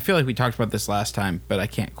 I feel like we talked about this last time, but I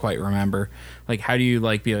can't quite remember. How do you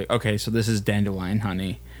be like, okay, so this is dandelion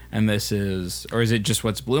honey, and this is, or is it just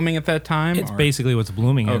what's blooming at that time? It's basically what's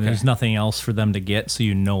blooming, and there's nothing else for them to get,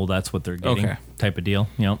 so that's what they're getting, type of deal.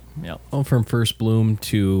 Yep. Well, from first bloom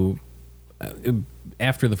to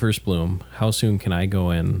after the first bloom, how soon can I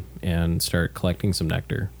go in and start collecting some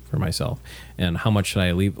nectar for myself? And how much should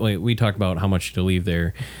I leave? We talked about how much to leave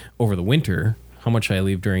there over the winter. How much should I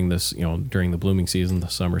leave during this, during the blooming season, the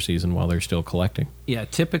summer season, while they're still collecting? Yeah,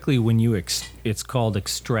 typically when it's called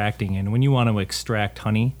extracting, and when you want to extract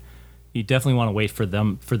honey, you definitely want to wait for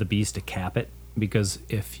the bees to cap it, because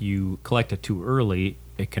if you collect it too early,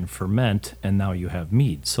 it can ferment, and now you have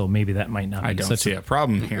mead. So maybe that might not be I don't see a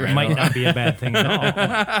problem here. It might not be a bad thing at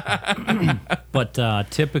all. But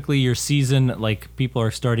typically your season, people are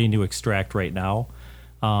starting to extract right now.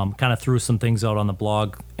 Kind of threw some things out on the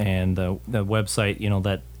blog and the website,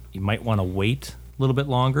 that you might want to wait a little bit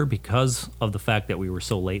longer because of the fact that we were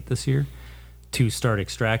so late this year to start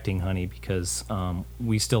extracting honey, because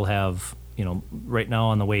we still have, right now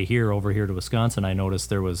on the way over here to Wisconsin, I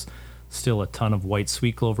noticed there was still a ton of white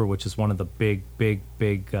sweet clover, which is one of the big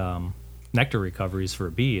nectar recoveries for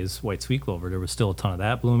a bee is white sweet clover. There was still a ton of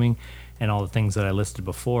that blooming, and all the things that I listed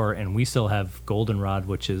before. And we still have goldenrod,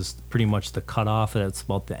 which is pretty much the cutoff. That's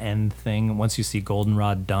about the end thing. Once you see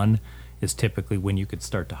goldenrod done is typically when you could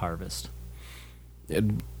start to harvest.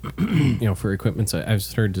 For equipment, I've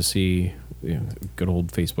started to see good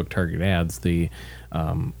old Facebook target ads, the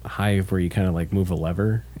hive where you kind of move a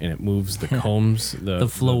lever and it moves the combs. The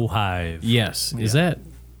flow hive. Yes. Yeah.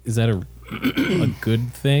 Is that a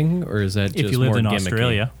good thing, or is that just if you lived more in gimmicky?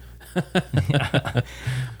 Australia?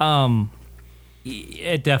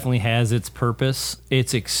 It definitely has its purpose.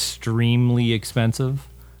 It's extremely expensive.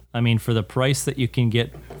 I mean, for the price that you can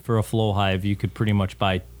get for a flow hive, you could pretty much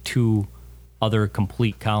buy 2 other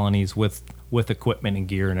complete colonies with equipment and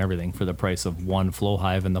gear and everything for the price of one flow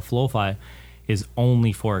hive. And the flow hive is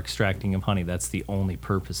only for extracting of honey. That's the only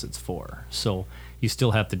purpose it's for. So you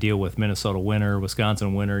still have to deal with Minnesota winter,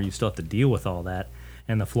 Wisconsin winter. You still have to deal with all that.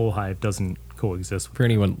 and the flow hive doesn't coexist with For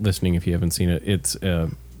anyone listening, if you haven't seen it, it's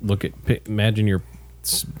imagine your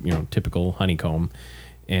typical honeycomb,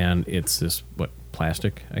 and it's this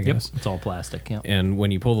plastic, I guess. Yep, it's all plastic. Yeah. And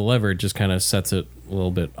when you pull the lever, it just kind of sets it a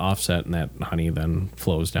little bit offset, and that honey then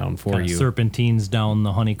flows down for Kinda you. serpentines down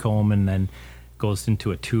the honeycomb and then goes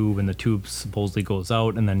into a tube, and the tube supposedly goes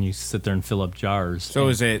out, and then you sit there and fill up jars. So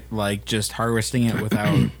is it like just harvesting it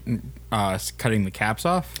without cutting the caps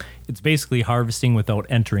off? It's basically harvesting without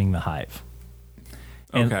entering the hive.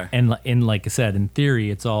 And, Okay. And like I said, in theory,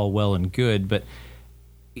 it's all well and good, but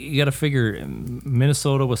you got to figure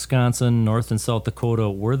Minnesota, Wisconsin, North and South Dakota,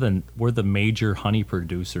 we're the major honey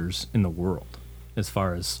producers in the world as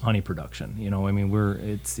far as honey production. I mean,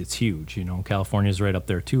 it's huge. California's right up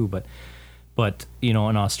there too, but in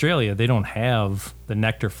Australia, they don't have the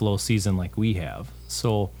nectar flow season like we have.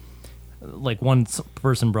 So like one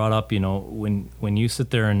person brought up, when you sit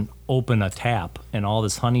there and open a tap and all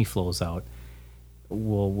this honey flows out,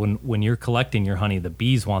 well, when you're collecting your honey, the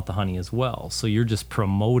bees want the honey as well. So you're just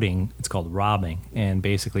promoting, it's called robbing, and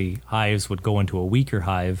basically hives would go into a weaker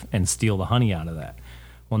hive and steal the honey out of that.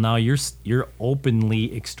 Well, now you're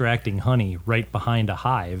openly extracting honey right behind a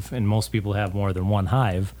hive, and most people have more than one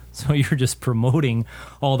hive. So you're just promoting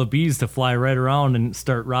all the bees to fly right around and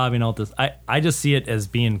start robbing out this. I just see it as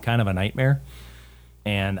being kind of a nightmare.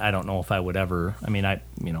 And I don't know if I would ever,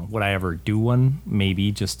 would I ever do one?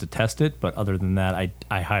 Maybe just to test it. But other than that,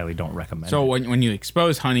 I highly don't recommend So it. when you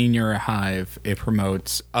expose honey in your hive, it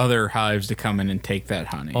promotes other hives to come in and take that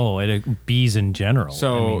honey. Oh, bees in general.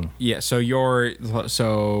 So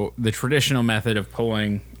so the traditional method of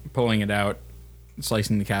pulling it out,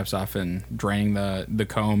 slicing the caps off and draining the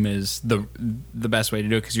comb is the best way to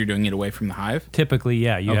do it because you're doing it away from the hive. Typically,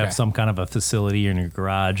 yeah, you Okay. have some kind of a facility in your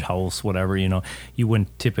garage, house, whatever, you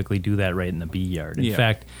wouldn't typically do that right in the bee yard. In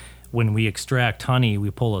fact, when we extract honey,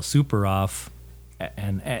 we pull a super off,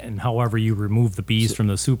 and however you remove the bees from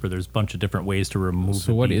the super, there's a bunch of different ways to remove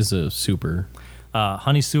So the what bees. is a super?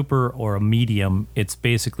 Honey super or a medium, it's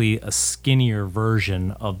basically a skinnier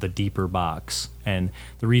version of the deeper box. And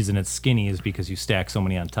the reason it's skinny is because you stack so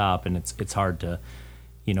many on top, and it's hard to,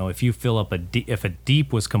 if you fill up if a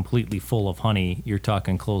deep was completely full of honey, you're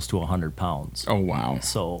talking close to 100 pounds. Oh, wow.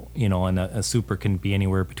 So, and a super can be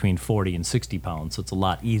anywhere between 40 and 60 pounds. So it's a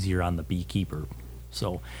lot easier on the beekeeper.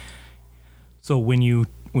 So when you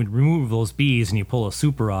remove those bees and you pull a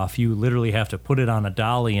super off, you literally have to put it on a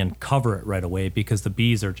dolly and cover it right away because the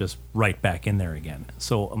bees are just right back in there again.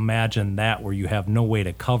 So imagine that, where you have no way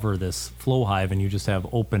to cover this flow hive and you just have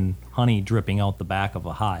open honey dripping out the back of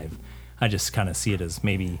a hive. I just kind of see it as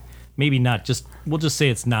maybe not just, we'll just say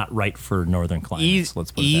it's not right for northern climates.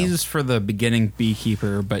 Let's put it that way. Ease for the beginning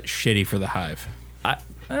beekeeper, but shitty for the hive.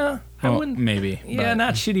 I wouldn't. Maybe. Yeah, but-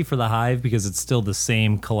 not shitty for the hive because it's still the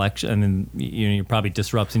same collection, and you're probably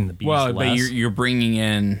disrupting the bees Well, less. but you're bringing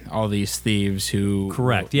in all these thieves who...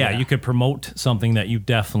 Correct. Yeah, you could promote something that you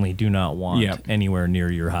definitely do not want Yep. anywhere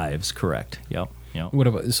near your hives. Correct. Yep. What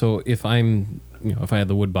about, so if if I had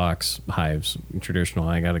the wood box hives, traditional,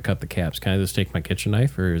 I got to cut the caps. Can I just take my kitchen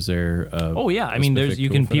knife, or is there Oh yeah, I mean,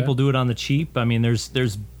 people do it on the cheap. I mean, there's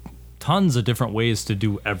tons of different ways to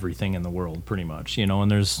do everything in the world, pretty much.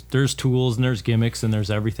 And there's tools and there's gimmicks and there's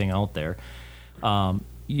everything out there.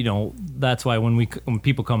 That's why when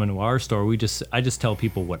people come into our store, I just tell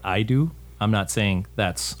people what I do. I'm not saying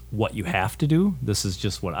that's what you have to do. This is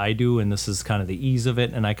just what I do, and this is kind of the ease of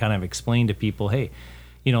it. And I kind of explain to people, hey,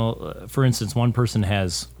 for instance, one person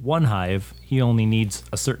has one hive, he only needs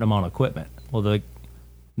a certain amount of equipment. Well, the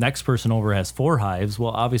next person over has 4 hives.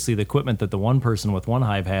 Well, obviously the equipment that the one person with one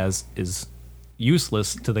hive has is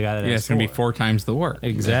useless to the guy that has it's going to be 4. 4 times the work.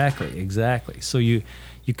 Exactly. So you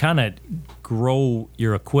kind of grow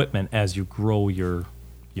your equipment as you grow your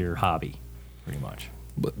hobby, pretty much.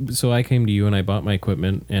 So I came to you and I bought my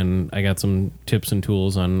equipment and I got some tips and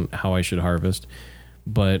tools on how I should harvest.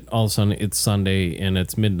 But all of a sudden it's Sunday and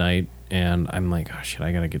it's midnight and I'm like, oh shit,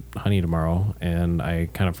 I gotta get honey tomorrow, and I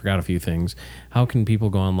kind of forgot a few things. How can people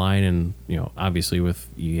go online and, obviously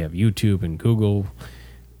you have YouTube and Google,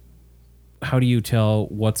 how do you tell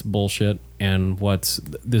what's bullshit and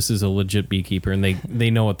this is a legit beekeeper and they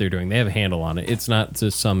know what they're doing? They have a handle on it. It's not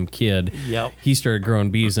just some kid. Yep. He started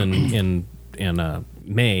growing bees in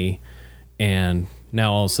May, and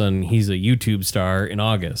now all of a sudden he's a YouTube star in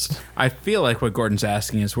August. I feel like what Gordon's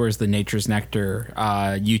asking is, where's the Nature's Nectar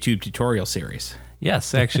YouTube tutorial series?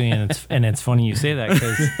 Yes, actually, and it's funny you say that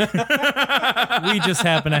because we just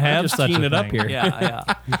happen to have Just such teeing a it up thing. here. Yeah.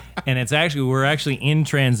 And we're actually in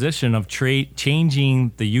transition of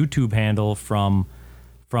changing the YouTube handle from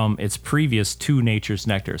its previous to Nature's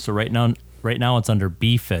Nectar. So right now right now it's under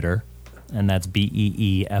Beefitter, and that's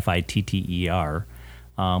Beefitter,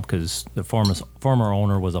 because the former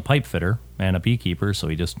owner was a pipe fitter and a beekeeper, so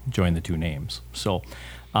he just joined the two names. So,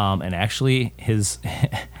 and actually his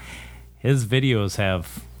his videos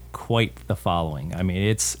have quite the following. I mean,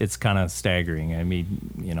 it's kind of staggering. I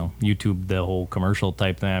mean, you know, YouTube, the whole commercial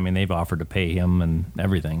type thing, I mean, they've offered to pay him and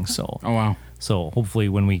everything. So, Oh, wow. so hopefully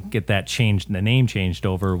when we get that changed, the name changed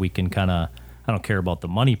over, we can kind of, I don't care about the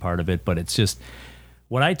money part of it, but it's just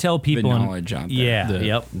what I tell people. knowledge out there.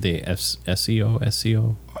 Yeah. The SEO.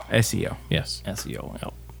 SEO. Yes. SEO.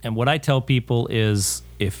 Yep. And what I tell people is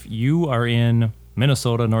if you are in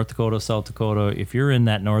Minnesota, North Dakota, South Dakota, if you're in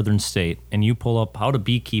that northern state and you pull up how to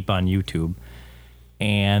beekeep on YouTube,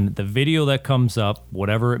 and the video that comes up,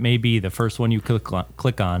 whatever it may be, the first one you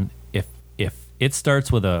click on, if it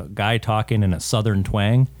starts with a guy talking in a southern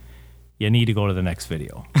twang, you need to go to the next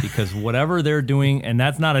video, because whatever they're doing, and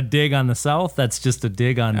that's not a dig on the South, that's just a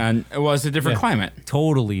dig on And well, it's a different climate.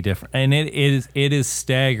 totally different. And it is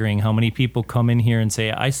staggering how many people come in here and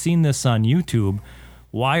say, I seen this on YouTube.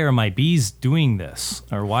 Why are my bees doing this?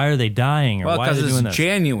 Or why are they dying? Or Well, why are because they doing it's this?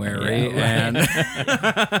 January, and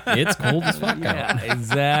It's cold as fuck out. Yeah,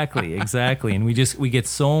 exactly. And we get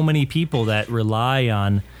so many people that rely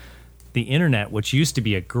on the internet, which used to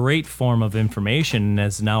be a great form of information, and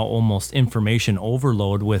is now almost information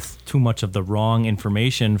overload with too much of the wrong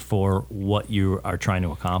information for what you are trying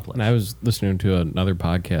to accomplish. And I was listening to another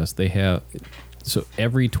podcast. They have, so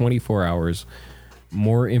every 24 hours,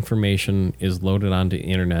 more information is loaded onto the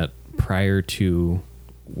internet prior to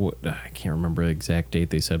what, I can't remember the exact date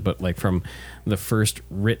they said, but like from the first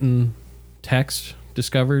written text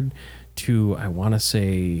discovered to, I want to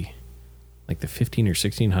say, like the 15 or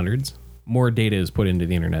 1600s. More data is put into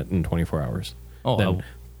the internet in 24 hours than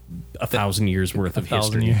 1,000 years worth of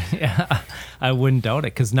 1,000 history. years. Yeah, I wouldn't doubt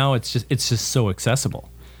it, because now it's just so accessible.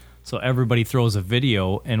 So everybody throws a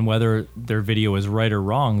video, and whether their video is right or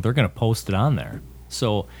wrong, they're going to post it on there.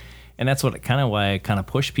 So, and that's what why I kind of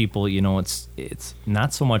push people. You know, it's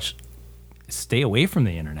not so much stay away from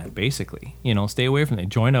the internet. Basically, you know, stay away from it.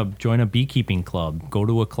 Join a beekeeping club. Go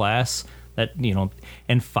to a class that, you know,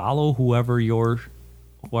 and follow whoever you're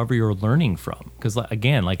learning from. Because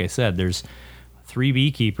again, like I said, there's 3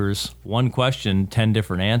 beekeepers, 1 question, 10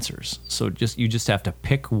 different answers. So you just have to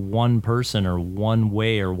pick one person or one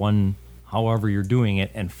way or however you're doing it,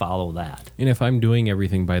 and follow that. And if I'm doing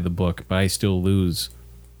everything by the book, but I still lose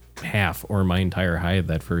half or my entire hive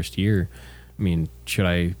that first year, I mean, should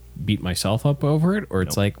I beat myself up over it? Or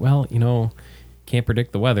it's like, well, you know, can't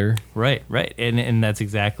predict the weather. Right. And that's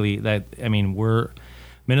exactly that. I mean,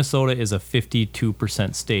 Minnesota is a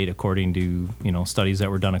 52% state according to, you know, studies that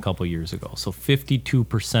were done a couple years ago. So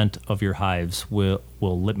 52% of your hives will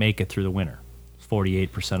make it through the winter.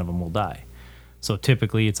 48% of them will die. So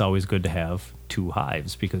typically it's always good to have 2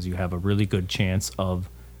 hives, because you have a really good chance of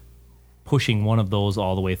pushing one of those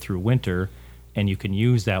all the way through winter, and you can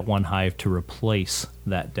use that one hive to replace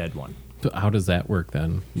that dead one. So how does that work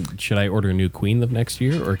then? Should I order a new queen the next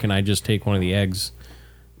year, or can I just take one of the eggs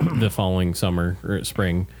the following summer or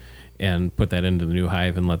spring and put that into the new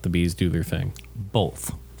hive and let the bees do their thing?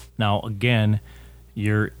 Both. Now, again,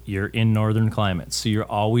 you're in northern climates, so you're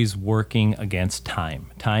always working against time.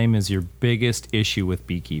 Time is your biggest issue with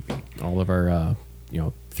beekeeping. All of our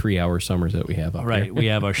 3-hour summers that we have up Right. here. We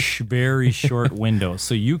have a very short window,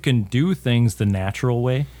 so you can do things the natural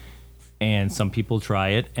way, and some people try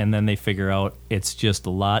it and then they figure out it's just a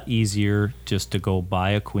lot easier just to go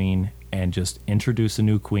buy a queen and just introduce a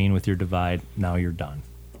new queen with your divide. Now you're done.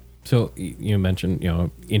 So you mentioned,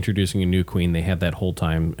 introducing a new queen. They had that whole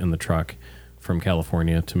time in the truck from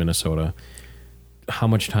California to Minnesota. How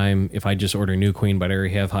much time, if I just order a new queen, but I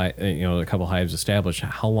already have a couple hives established,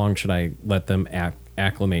 how long should I let them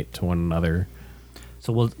acclimate to one another?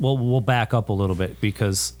 So we'll back up a little bit,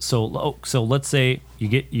 because so let's say you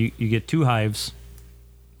get 2 hives,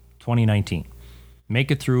 2019,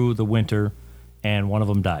 make it through the winter, and one of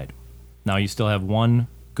them died. Now you still have 1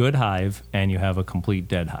 good hive and you have a complete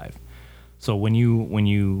dead hive. So when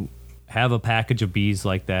you have a package of bees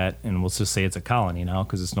like that, and we'll just say it's a colony now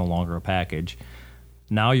because it's no longer a package,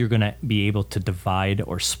 now you're going to be able to divide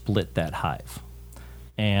or split that hive.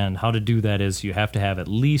 And how to do that is you have to have at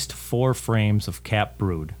least 4 frames of cap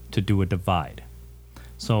brood to do a divide.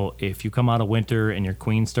 So if you come out of winter and your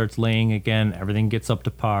queen starts laying again, everything gets up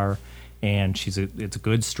to par, and it's a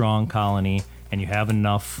good strong colony, and you have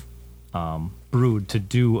enough brood to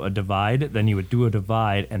do a divide, then you would do a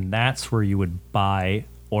divide, and that's where you would buy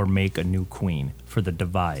or make a new queen for the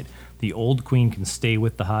divide. The old queen can stay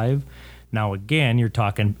with the hive. Now again,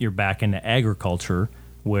 you're back into agriculture,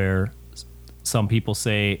 where some people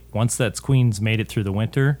say once that queen's made it through the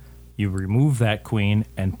winter, you remove that queen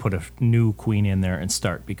and put a new queen in there and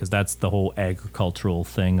start, because that's the whole agricultural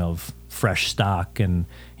thing of fresh stock and,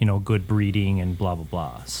 good breeding and blah, blah,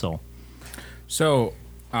 blah. So,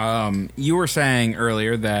 you were saying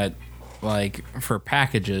earlier that, like, for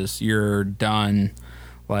packages, you're done,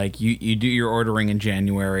 like, you do your ordering in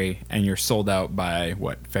January and you're sold out by,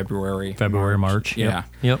 what, February, March. Yeah.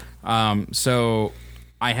 Yep. So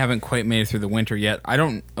I haven't quite made it through the winter yet. I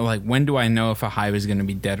don't, like, when do I know if a hive is going to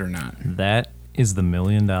be dead or not? That is the $1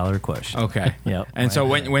 million question. Okay. Yep. And so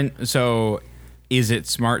so is it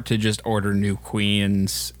smart to just order new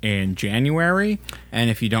queens in January?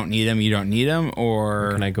 And if you don't need them, you don't need them?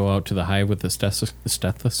 Or Can I go out to the hive with the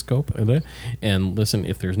stethoscope and listen?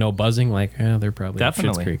 If there's no buzzing, like, they're probably at Schitt's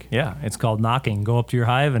Definitely. Creek. Yeah, it's called knocking. Go up to your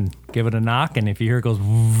hive and give it a knock, and if you hear it goes,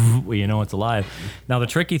 well, you know it's alive. Now, the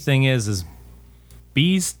tricky thing is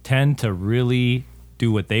bees tend to really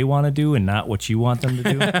do what they want to do and not what you want them to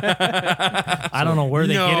do. I don't know where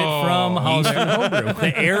they get it from.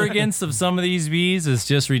 The arrogance of some of these bees is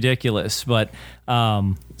just ridiculous. But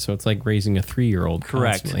So it's like raising a 3-year-old.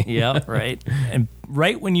 correct. Constantly. Yep, right. And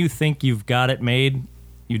right when you think you've got it made,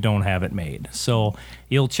 you don't have it made. So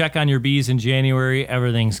you'll check on your bees in January,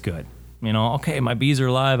 everything's good. Okay, my bees are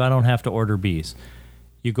alive, I don't have to order bees.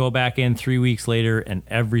 You go back in 3 weeks later, and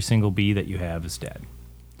every single bee that you have is dead.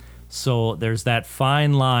 So there's that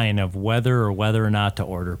fine line of whether or not to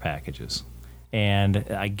order packages. And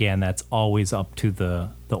again, that's always up to the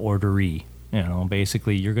orderee.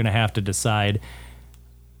 Basically, you're going to have to decide,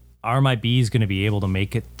 are my bees going to be able to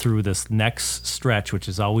make it through this next stretch, which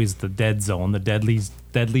is always the dead zone, the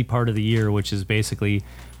deadly part of the year, which is basically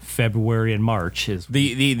February and March. Is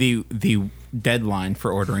the deadline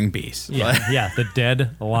for ordering bees. yeah, the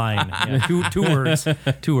dead line. Yeah, two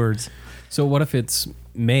words. So what if it's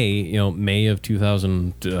May, May of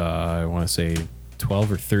 2000, I want to say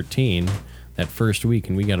 12 or 13, that first week,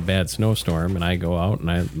 and we got a bad snowstorm, and I go out,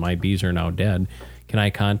 and my bees are now dead. Can I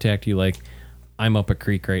contact you, like, I'm up a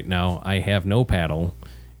creek right now, I have no paddle,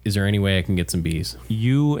 is there any way I can get some bees?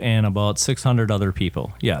 You and about 600 other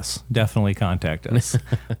people. Yes, definitely contact us.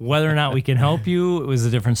 Whether or not we can help you is a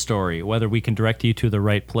different story. Whether we can direct you to the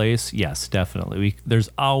right place, yes, definitely. There's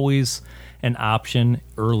always an option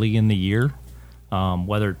early in the year,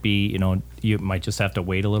 whether it be, you might just have to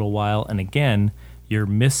wait a little while. And again, you're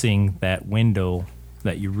missing that window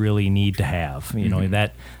that you really need to have.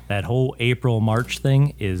 That whole April, March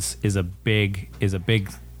thing is a big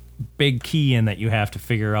key in that you have to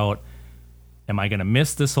figure out, am I going to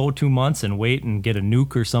miss this whole 2 months and wait and get a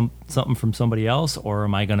nuke or something from somebody else? Or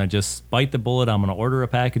am I going to just bite the bullet? I'm going to order a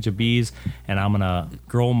package of bees and I'm going to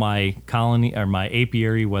grow my colony or my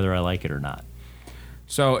apiary whether I like it or not.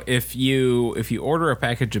 So if you order a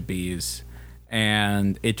package of bees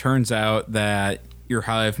and it turns out that your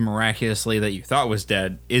hive miraculously that you thought was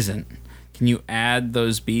dead isn't, can you add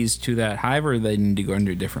those bees to that hive, or they need to go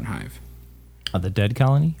into a different hive? The dead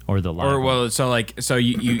colony or the live? Or well, so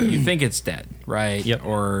you think it's dead, right? Yep.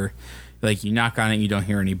 Or like you knock on it, you don't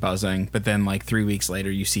hear any buzzing, but then like 3 weeks later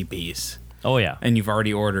you see bees. Oh yeah. And you've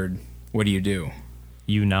already ordered. What do?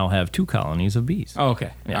 You now have 2 colonies of bees. Oh,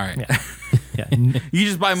 okay. Yeah, All right. Yeah. Yeah. You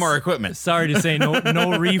just buy more equipment. Sorry to say, no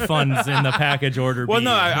refunds in the package order. Well, bees.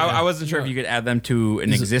 no, I wasn't sure if you could add them to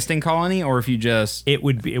an existing colony or if you just. It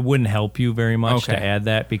wouldn't help you very much Okay. to add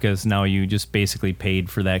that, because now you just basically paid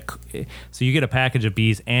for that. So you get a package of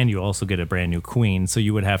bees and you also get a brand new queen. So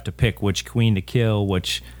you would have to pick which queen to kill,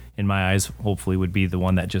 which in my eyes hopefully would be the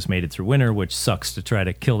one that just made it through winter, which sucks to try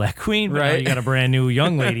to kill that queen. But now Right. you got a brand new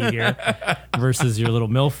young lady here versus your little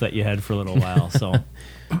MILF that you had for a little while. So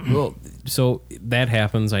Well, so that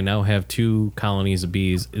happens. I now have 2 colonies of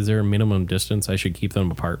bees. Is there a minimum distance I should keep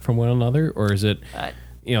them apart from one another? Or is it,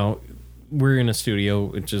 we're in a studio,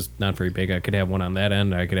 which is not very big. I could have one on that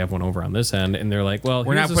end. I could have one over on this end. And they're like, well,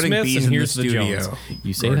 We're here's not the putting Smiths bees and in the here's the studio, Jones.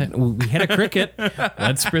 You say that? Well, we had a cricket.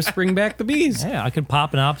 Let's just bring back the bees. yeah, I could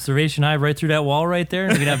pop an observation hive right through that wall right there,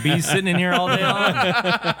 and you could have bees sitting in here all day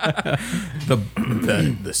long.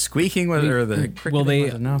 The squeaking was, or the cricket Well,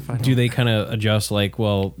 was enough. do they kind of adjust, like,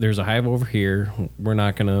 well, there's a hive over here. We're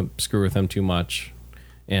not going to screw with them too much.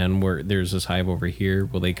 And there's this hive over here.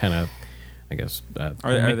 Will they kind of, I guess, Are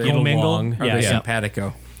they get mingle? along? Are they Yeah.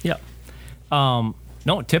 simpatico? Yep.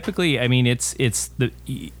 No, typically, I mean,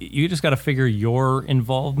 you just got to figure your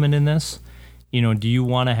involvement in this. Do you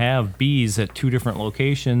want to have bees at 2 different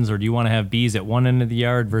locations, or do you want to have bees at one end of the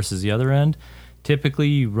yard versus the other end? Typically,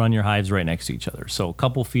 you run your hives right next to each other, so a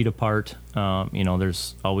couple feet apart.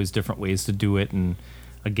 There's always different ways to do it, and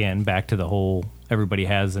again, back to the whole everybody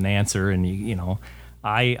has an answer, and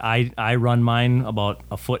I run mine about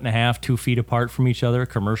 1.5 feet, 2 feet apart from each other.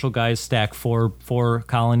 Commercial guys stack four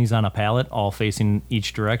colonies on a pallet, all facing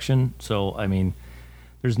each direction. So I mean,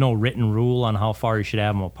 there's no written rule on how far you should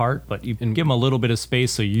have them apart, but you can give them a little bit of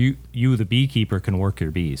space so you the beekeeper can work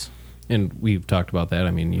your bees. And we've talked about that.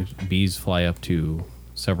 I mean, bees fly up to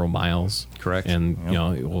several miles. Correct. And Yep. you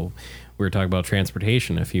know, we were talking about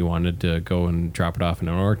transportation. If you wanted to go and drop it off in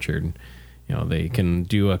an orchard, you know, they can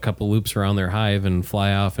do a couple loops around their hive and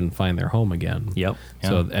fly off and find their home again. Yep.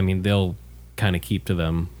 So I mean, they'll kind of keep to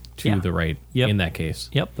them to the right in that case.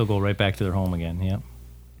 Yep, they'll go right back to their home again. Yep.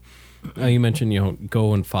 You mentioned, you know,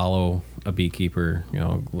 go and follow a beekeeper, you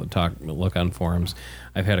know, look on forums.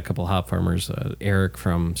 I've had a couple hop farmers, Eric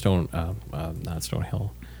from not Stonehill,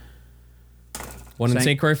 one in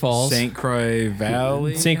St. Croix Falls, St. Croix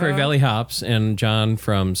Valley, St. Croix Valley Hops, and John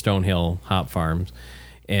from Stonehill Hop Farms.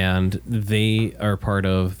 And they are part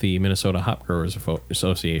of the Minnesota Hop Growers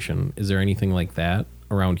Association. Is there anything like that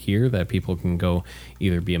around here that people can go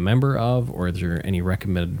either be a member of, or is there any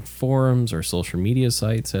recommended forums or social media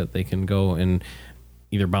sites that they can go and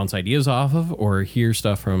either bounce ideas off of or hear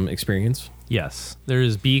stuff from experience? Yes,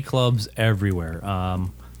 there's bee clubs everywhere.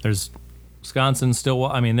 There's Wisconsin still.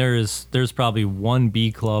 I mean, there's probably one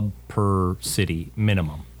bee club per city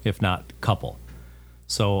minimum, if not couple.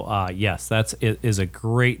 So yes, it is a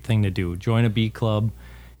great thing to do. Join a bee club.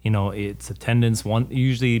 You know, it's attendance.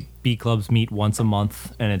 Usually bee clubs meet once a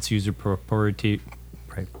month, and it's user priority.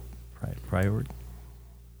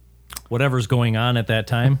 Whatever's going on at that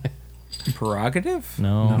time. Prerogative?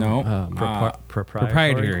 No.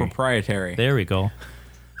 Proprietary. There we go.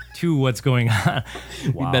 To what's going on.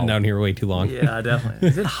 Wow. You've been down here way too long. Yeah, definitely.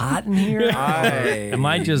 Is it hot in here? Am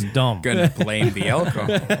I just dumb? Gonna blame the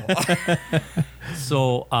alcohol.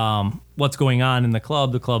 So, what's going on in the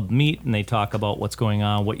club meet and they talk about what's going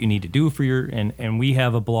on, what you need to do for and we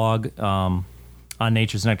have a blog on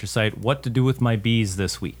Nature's Nectar site, what to do with my bees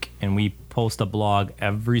this week. And we post a blog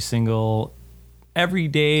every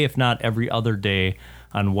day, if not every other day,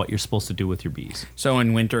 on what you're supposed to do with your bees. So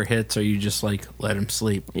when winter hits, are you just like, let them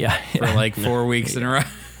sleep? Yeah. For like 4 weeks in a row?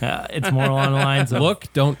 It's more along the lines of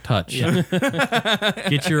look, don't touch. Yeah.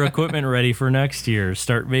 Get your equipment ready for next year.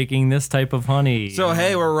 Start making this type of honey. So,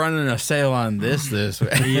 hey, we're running a sale on this way.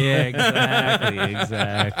 Yeah,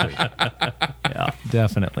 exactly. Yeah,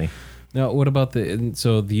 definitely. Now, what about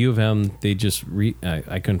the U of M? They just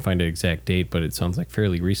I couldn't find an exact date, but it sounds like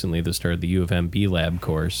fairly recently they started the U of M Bee Lab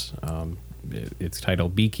course. It's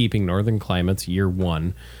titled Beekeeping Northern Climates Year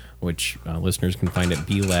 1, which listeners can find at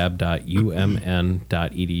blab.umn.edu.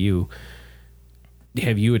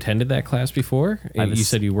 Have you attended that class before? You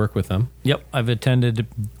said you work with them. Yep, I've attended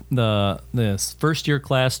the first year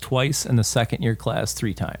class twice and the second year class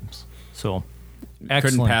 3 times. So, excellent.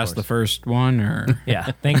 Couldn't pass course. the first one, or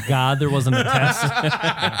yeah. Thank God there wasn't a test,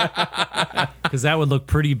 because that would look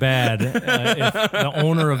pretty bad if the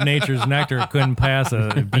owner of Nature's Nectar couldn't pass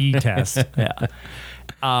a bee test.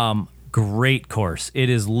 Yeah. Great course. It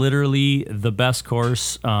is literally the best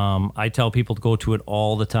course. I tell people to go to it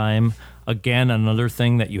all the time. Again, another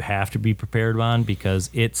thing that you have to be prepared on,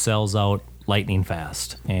 because it sells out lightning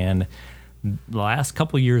fast. And the last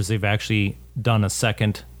couple of years, they've actually done a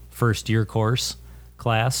second first-year course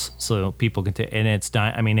class, so people can take, and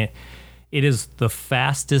it is the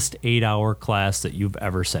fastest 8-hour class that you've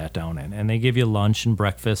ever sat down in, and they give you lunch and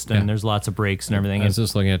breakfast, and there's lots of breaks and everything. I was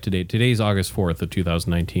just looking at today. Today's August 4th of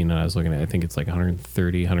 2019, and I was looking at, I think it's like $130,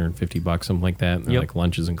 $150, something like that. And they're like,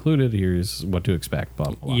 lunch is included. Here's what to expect. Blah,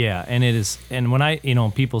 blah, blah. Yeah, and it is. And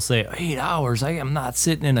when people say 8 hours, I am not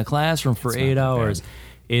sitting in a classroom for 8 hours.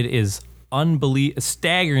 It is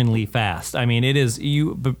staggeringly fast. I mean, it is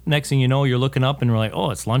but next thing you know, you're looking up and we're like, oh,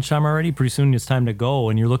 it's lunchtime already. Pretty soon it's time to go,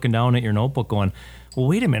 and you're looking down at your notebook going, well,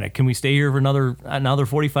 wait a minute, can we stay here for another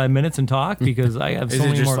 45 minutes and talk, because I have so many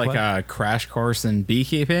more. Is it just like a crash course in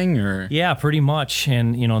beekeeping, or? Yeah, pretty much.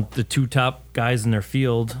 And the 2 top guys in their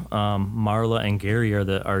field, Marla and Gary,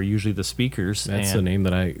 are usually the speakers. That's the name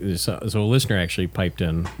that so a listener actually piped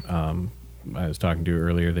in. I was talking to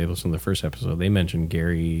earlier. They listened to the first episode. They mentioned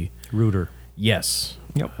Gary Reuter. Yes.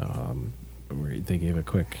 Yep. Where they gave a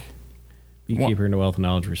quick beekeeper and wealth of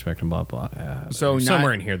knowledge, respect, and blah blah. So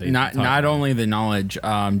somewhere in here, they not only the knowledge.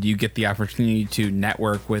 Do you get the opportunity to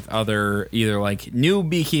network with other either like new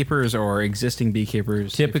beekeepers or existing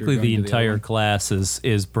beekeepers? Typically, the entire class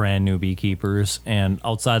is brand new beekeepers, and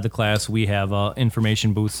outside the class, we have a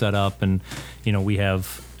information booth set up, and we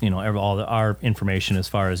have. All our information as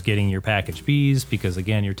far as getting your packaged bees, because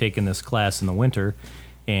again, you're taking this class in the winter,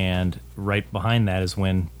 and right behind that is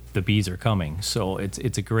when the bees are coming. So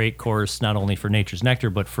it's a great course, not only for Nature's Nectar,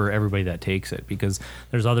 but for everybody that takes it, because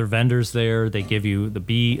there's other vendors there. They give you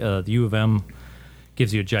the U of M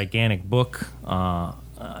gives you a gigantic book,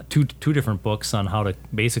 two different books on how to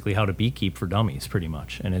beekeep for dummies, pretty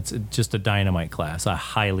much. And it's just a dynamite class. I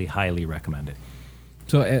highly recommend it.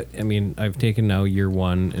 So, I mean, I've taken now year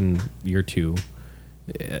 1 and year 2.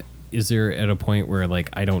 Is there at a point where like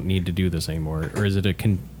I don't need to do this anymore, or is it a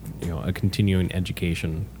continuing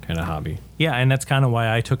education kind of hobby? Yeah, and that's kind of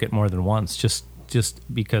why I took it more than once, just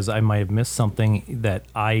because I might have missed something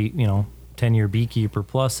that 10-year beekeeper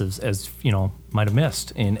plus as might have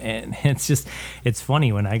missed, and it's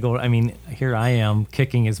funny when I go. I mean, here I am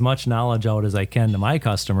kicking as much knowledge out as I can to my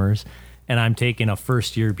customers, and I'm taking a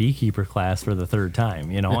first-year beekeeper class for the third time,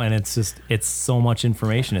 and it's so much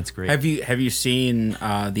information. It's great. Have you seen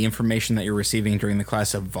the information that you're receiving during the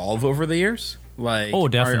class evolve over the years? Like, oh,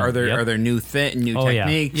 definitely. Are there new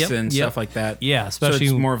techniques and stuff like that? Yeah, especially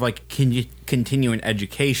so it's more of like continuing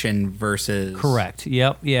education versus correct.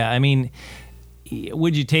 Yep. Yeah. I mean,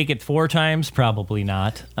 would you take it 4 times? Probably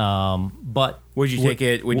not. But would you take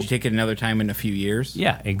it? Would you take it another time in a few years?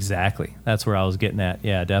 Yeah, exactly. That's where I was getting at.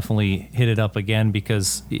 Yeah, definitely hit it up again,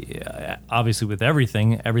 because obviously with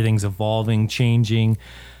everything's evolving, changing.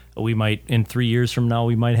 We might, in 3 years from now,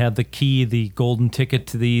 we might have the golden ticket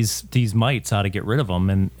to these mites, how to get rid of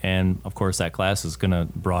them, and of course that class is going to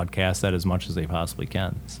broadcast that as much as they possibly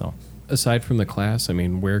can. So, aside from the class, I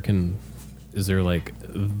mean, is there like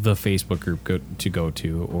the Facebook group to go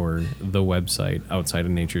to, or the website outside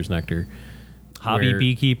of Nature's Nectar? Hobby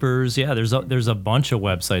beekeepers, yeah. There's a bunch of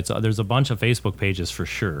websites. There's a bunch of Facebook pages for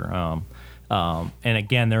sure. And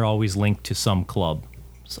again, they're always linked to some club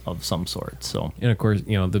of some sort. So, and of course,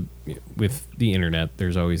 with the internet,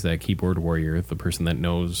 there's always that keyboard warrior, the person that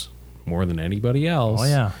knows more than anybody else. Oh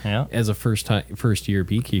yeah. As a first year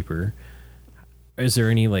beekeeper, is there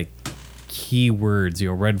any like keywords,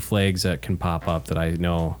 red flags that can pop up that I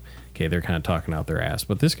know? Okay, they're kind of talking out their ass,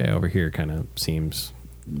 but this guy over here kind of seems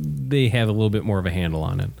they have a little bit more of a handle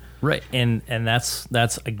on it. Right, and that's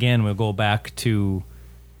again, we'll go back to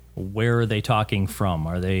where are they talking from?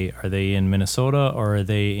 Are they in Minnesota or are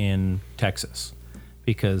they in Texas?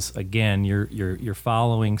 Because again, you're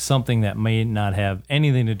following something that may not have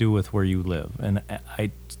anything to do with where you live. And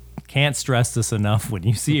I can't stress this enough. When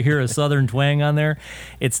you hear a Southern twang on there,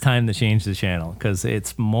 it's time to change the channel, because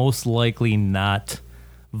it's most likely not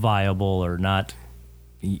viable or not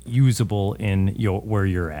usable in where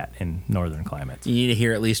you're at in northern climates. You need to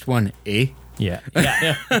hear at least one Yeah.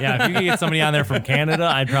 If you could get somebody on there from Canada,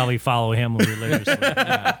 I'd probably follow him religiously.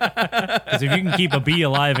 Because if you can keep a bee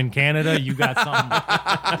alive in Canada, you got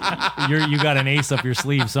something. You got an ace up your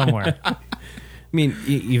sleeve somewhere. I mean,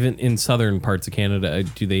 even in southern parts of Canada,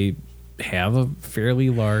 do they have a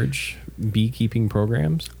fairly large beekeeping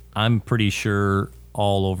programs? I'm pretty sure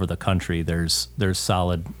all over the country there's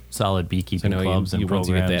solid beekeeping clubs and programs. Once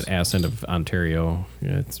you get that ass end of Ontario,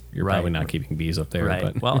 you're probably not keeping bees up there. Right.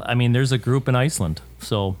 But. Well, I mean, there's a group in Iceland,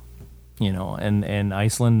 so and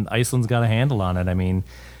Iceland's got a handle on it. I mean,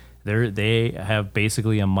 they have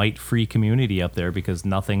basically a mite-free community up there, because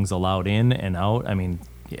nothing's allowed in and out. I mean,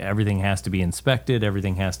 everything has to be inspected,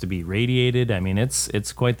 everything has to be radiated. I mean,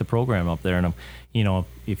 it's quite the program up there. And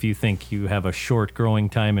if you think you have a short growing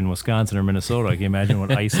time in Wisconsin or Minnesota, can you imagine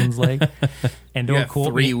what Iceland's like? And don't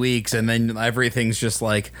quote 3 weeks, and then everything's just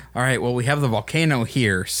like, all right, well, we have the volcano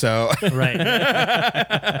here, so right.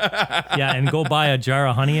 Yeah, and go buy a jar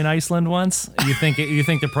of honey in Iceland once. You think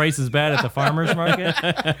the price is bad at the farmer's market?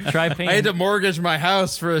 Try paying. I had to mortgage my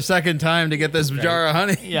house for a second time to get this jar of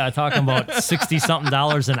honey. Yeah, talking about $60-something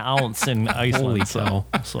an ounce in Iceland. Holy cow.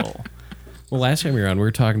 So. Well, last time we were on, we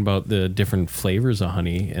were talking about the different flavors of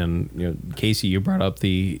honey, and Casey, you brought up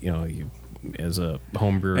as a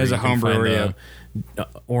home brewer,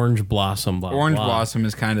 orange blossom. Orange blossom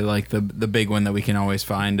is kind of like the big one that we can always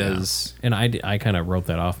find as. And I kind of wrote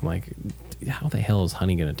that off. I'm like, how the hell is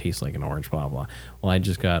honey going to taste like an orange? Blah blah. Well, I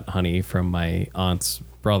just got honey from my aunt's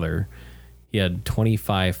brother. He had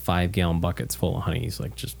 25 5-gallon buckets full of honey. He's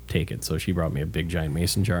like, just take it. So she brought me a big giant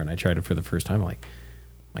mason jar, and I tried it for the first time. I'm like,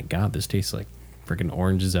 my God, this tastes like freaking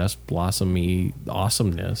orange zest, blossomy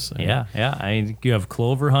awesomeness. Yeah. You have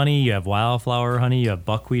clover honey, you have wildflower honey, you have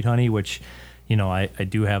buckwheat honey, which, I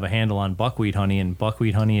do have a handle on buckwheat honey, and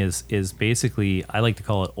buckwheat honey is basically, I like to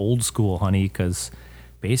call it old school honey, because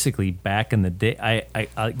basically back in the day,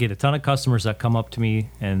 I get a ton of customers that come up to me,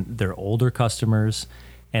 and they're older customers,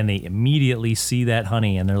 and they immediately see that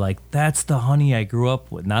honey, and they're like, that's the honey I grew up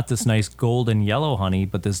with. Not this nice golden yellow honey,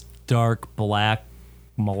 but this dark black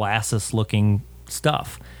molasses looking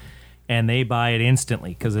stuff. and they buy it instantly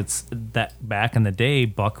because it's that back in the day,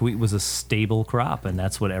 buckwheat was a stable crop, and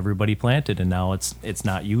that's what everybody planted. And now it's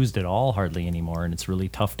not used at all hardly anymore, and it's really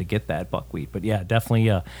tough to get that buckwheat. But yeah, definitely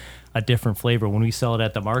a different flavor. When we sell it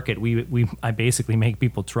at the market, I basically make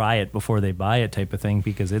people try it before they buy it, type of thing,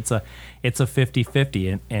 because it's a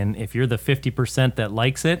 50-50, and if you're the 50% that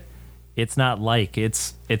likes it, it's not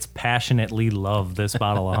it's passionately love this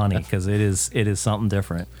bottle of honey because it is something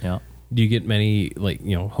different. Yeah. Do you get many,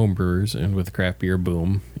 home brewers, and with craft beer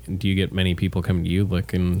boom, do you get many people coming to you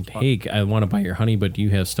looking, hey, I want to buy your honey, but do you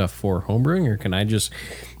have stuff for home brewing, or can I just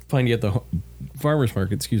find you at the farmer's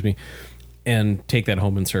market, and take that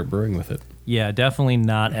home and start brewing with it? Yeah, definitely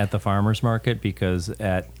not at the farmer's market, because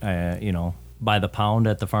by the pound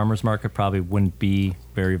at the farmer's market probably wouldn't be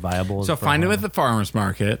very viable. So find him at the farmer's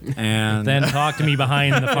market and then talk to me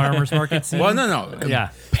behind the farmer's market scene. Well, no.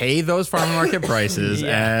 Yeah. Pay those farmer market prices.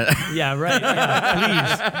 Yeah, right.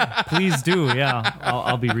 Yeah, please do. Yeah,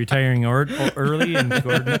 I'll be retiring early, and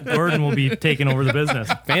Gordon will be taking over the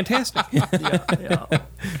business. Fantastic.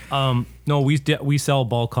 No, we sell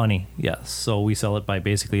bulk honey. Yes, so we sell it by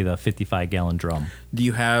basically the 55-gallon drum. Do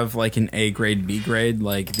you have like an A grade, B grade,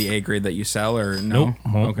 like the A grade that you sell, or no?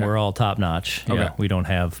 Nope. Okay. We're all top notch. Okay. Yeah, we don't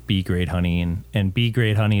have B grade honey, and B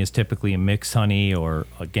grade honey is typically a mixed honey, or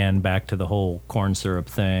again back to the whole corn syrup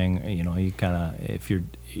thing. You kind of, if you're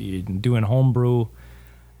doing home brew,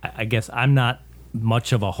 I guess I'm not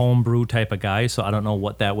much of a home brew type of guy, so I don't know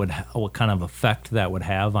what kind of effect that would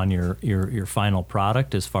have on your final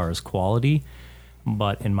product as far as quality.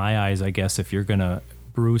 But in my eyes, I guess if you're gonna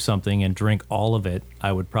brew something and drink all of it,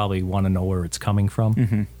 I would probably want to know where it's coming from.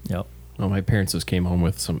 Mm-hmm. Yep. Well, my parents just came home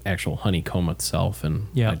with some actual honeycomb itself, and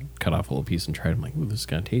Yeah. I cut off a little piece and tried. I'm like, ooh, this is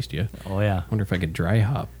gonna taste you. Oh yeah. Wonder if I could dry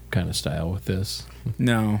hop kind of style with this.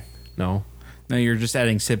 No, you're just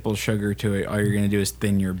adding simple sugar to it. All you're going to do is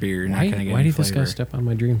thin your beer. You're not going to get Why any did this guy flavor. step on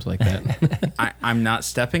my dreams like that? I'm not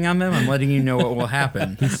stepping on them. I'm letting you know what will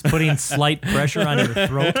happen. He's putting slight pressure on your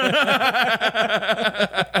throat.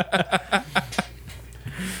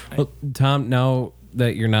 Well, Tom, now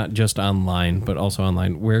that you're not just online, but also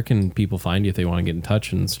online, where can people find you if they want to get in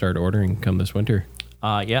touch and start ordering come this winter?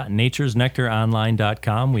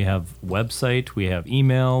 naturesnectaronline.com. We have website, we have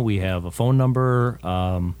email, we have a phone number.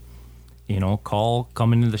 Call,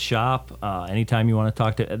 come into the shop anytime you want to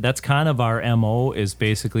talk to. That's kind of our MO, is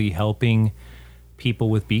basically helping people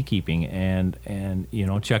with beekeeping, and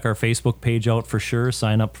check our Facebook page out for sure.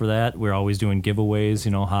 Sign up for that. We're always doing giveaways,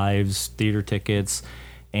 hives, theater tickets.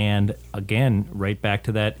 And again, right back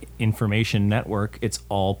to that information network, it's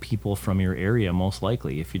all people from your area, most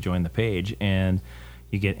likely, if you join the page, and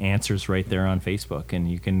you get answers right there on Facebook,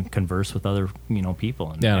 and you can converse with other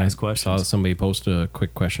people and ask questions. I saw somebody post a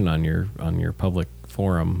quick question on your public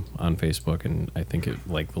forum on Facebook, and I think it,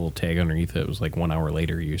 like, the little tag underneath it was like 1 hour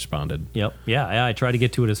later you responded. Yep. Yeah, I try to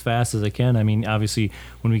get to it as fast as I can. I mean, obviously,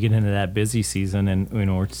 when we get into that busy season and we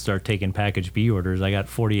start taking package B orders, I got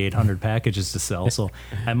 4,800 packages to sell, so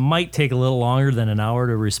I might take a little longer than an hour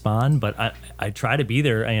to respond, but I try to be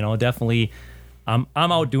there. Definitely. I'm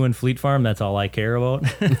out doing Fleet Farm. That's all I care about.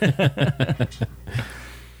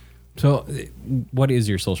 So, what is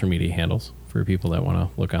your social media handles for people that want to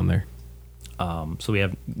look on there? So we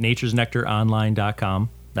have naturesnectaronline.com.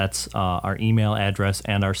 That's our email address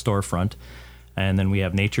and our storefront. And then we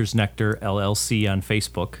have Nature's Nectar LLC on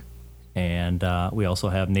Facebook. And we also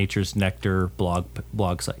have Nature's Nectar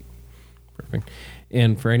blog site. Perfect.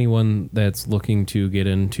 And for anyone that's looking to get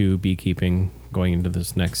into beekeeping going into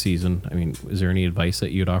this next season, I mean, is there any advice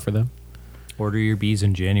that you'd offer them? Order your bees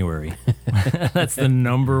in January. That's the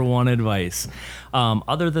number one advice.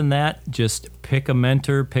 Other than that, just pick a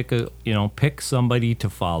mentor, pick somebody to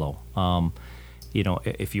follow.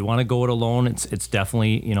 If you want to go it alone, it's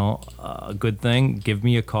definitely a good thing. Give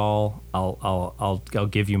me a call. I'll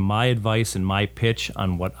give you my advice and my pitch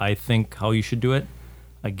on what I think how you should do it.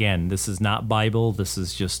 Again, this is not Bible. This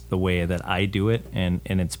is just the way that I do it, and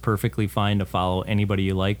it's perfectly fine to follow anybody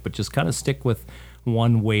you like, but just kind of stick with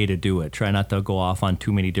one way to do it. Try not to go off on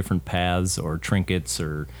too many different paths or trinkets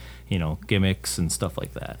or gimmicks and stuff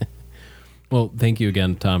like that. Well, thank you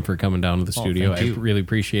again, Tom, for coming down to the studio. I really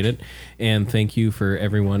appreciate it. And thank you for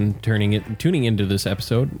everyone tuning into this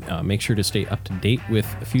episode. Make sure to stay up to date with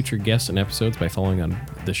future guests and episodes by following on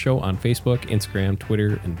the show on Facebook, Instagram,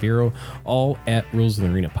 Twitter, and Vero, all at Rules of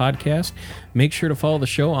the Arena Podcast. Make sure to follow the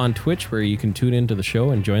show on Twitch, where you can tune into the show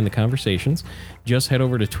and join the conversations. Just head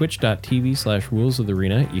over to twitch.tv/Rules of the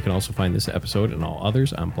Arena. You can also find this episode and all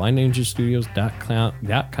others on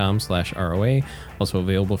blindninjastudios.com/ROA. Also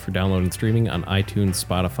available for download and streaming on iTunes,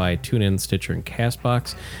 Spotify, TuneIn, Stitcher, and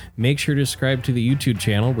CastBox. Make sure to subscribe to the YouTube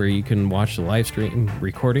channel, where you can watch the live stream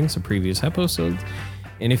recordings of previous episodes.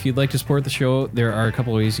 And if you'd like to support the show, there are a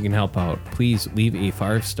couple of ways you can help out. Please leave a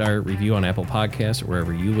 5-star review on Apple Podcasts or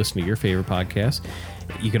wherever you listen to your favorite podcasts.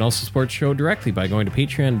 You can also support the show directly by going to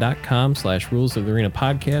patreon.com/Rules of the Arena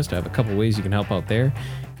podcast. I have a couple of ways you can help out there.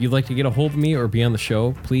 If you'd like to get a hold of me or be on the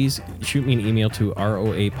show, please shoot me an email to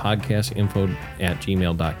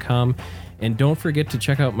roapodcastinfo@gmail.com. And don't forget to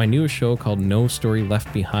check out my newest show called No Story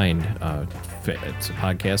Left Behind. It's a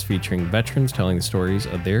podcast featuring veterans telling the stories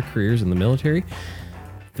of their careers in the military.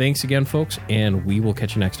 Thanks again, folks, and we will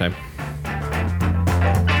catch you next time.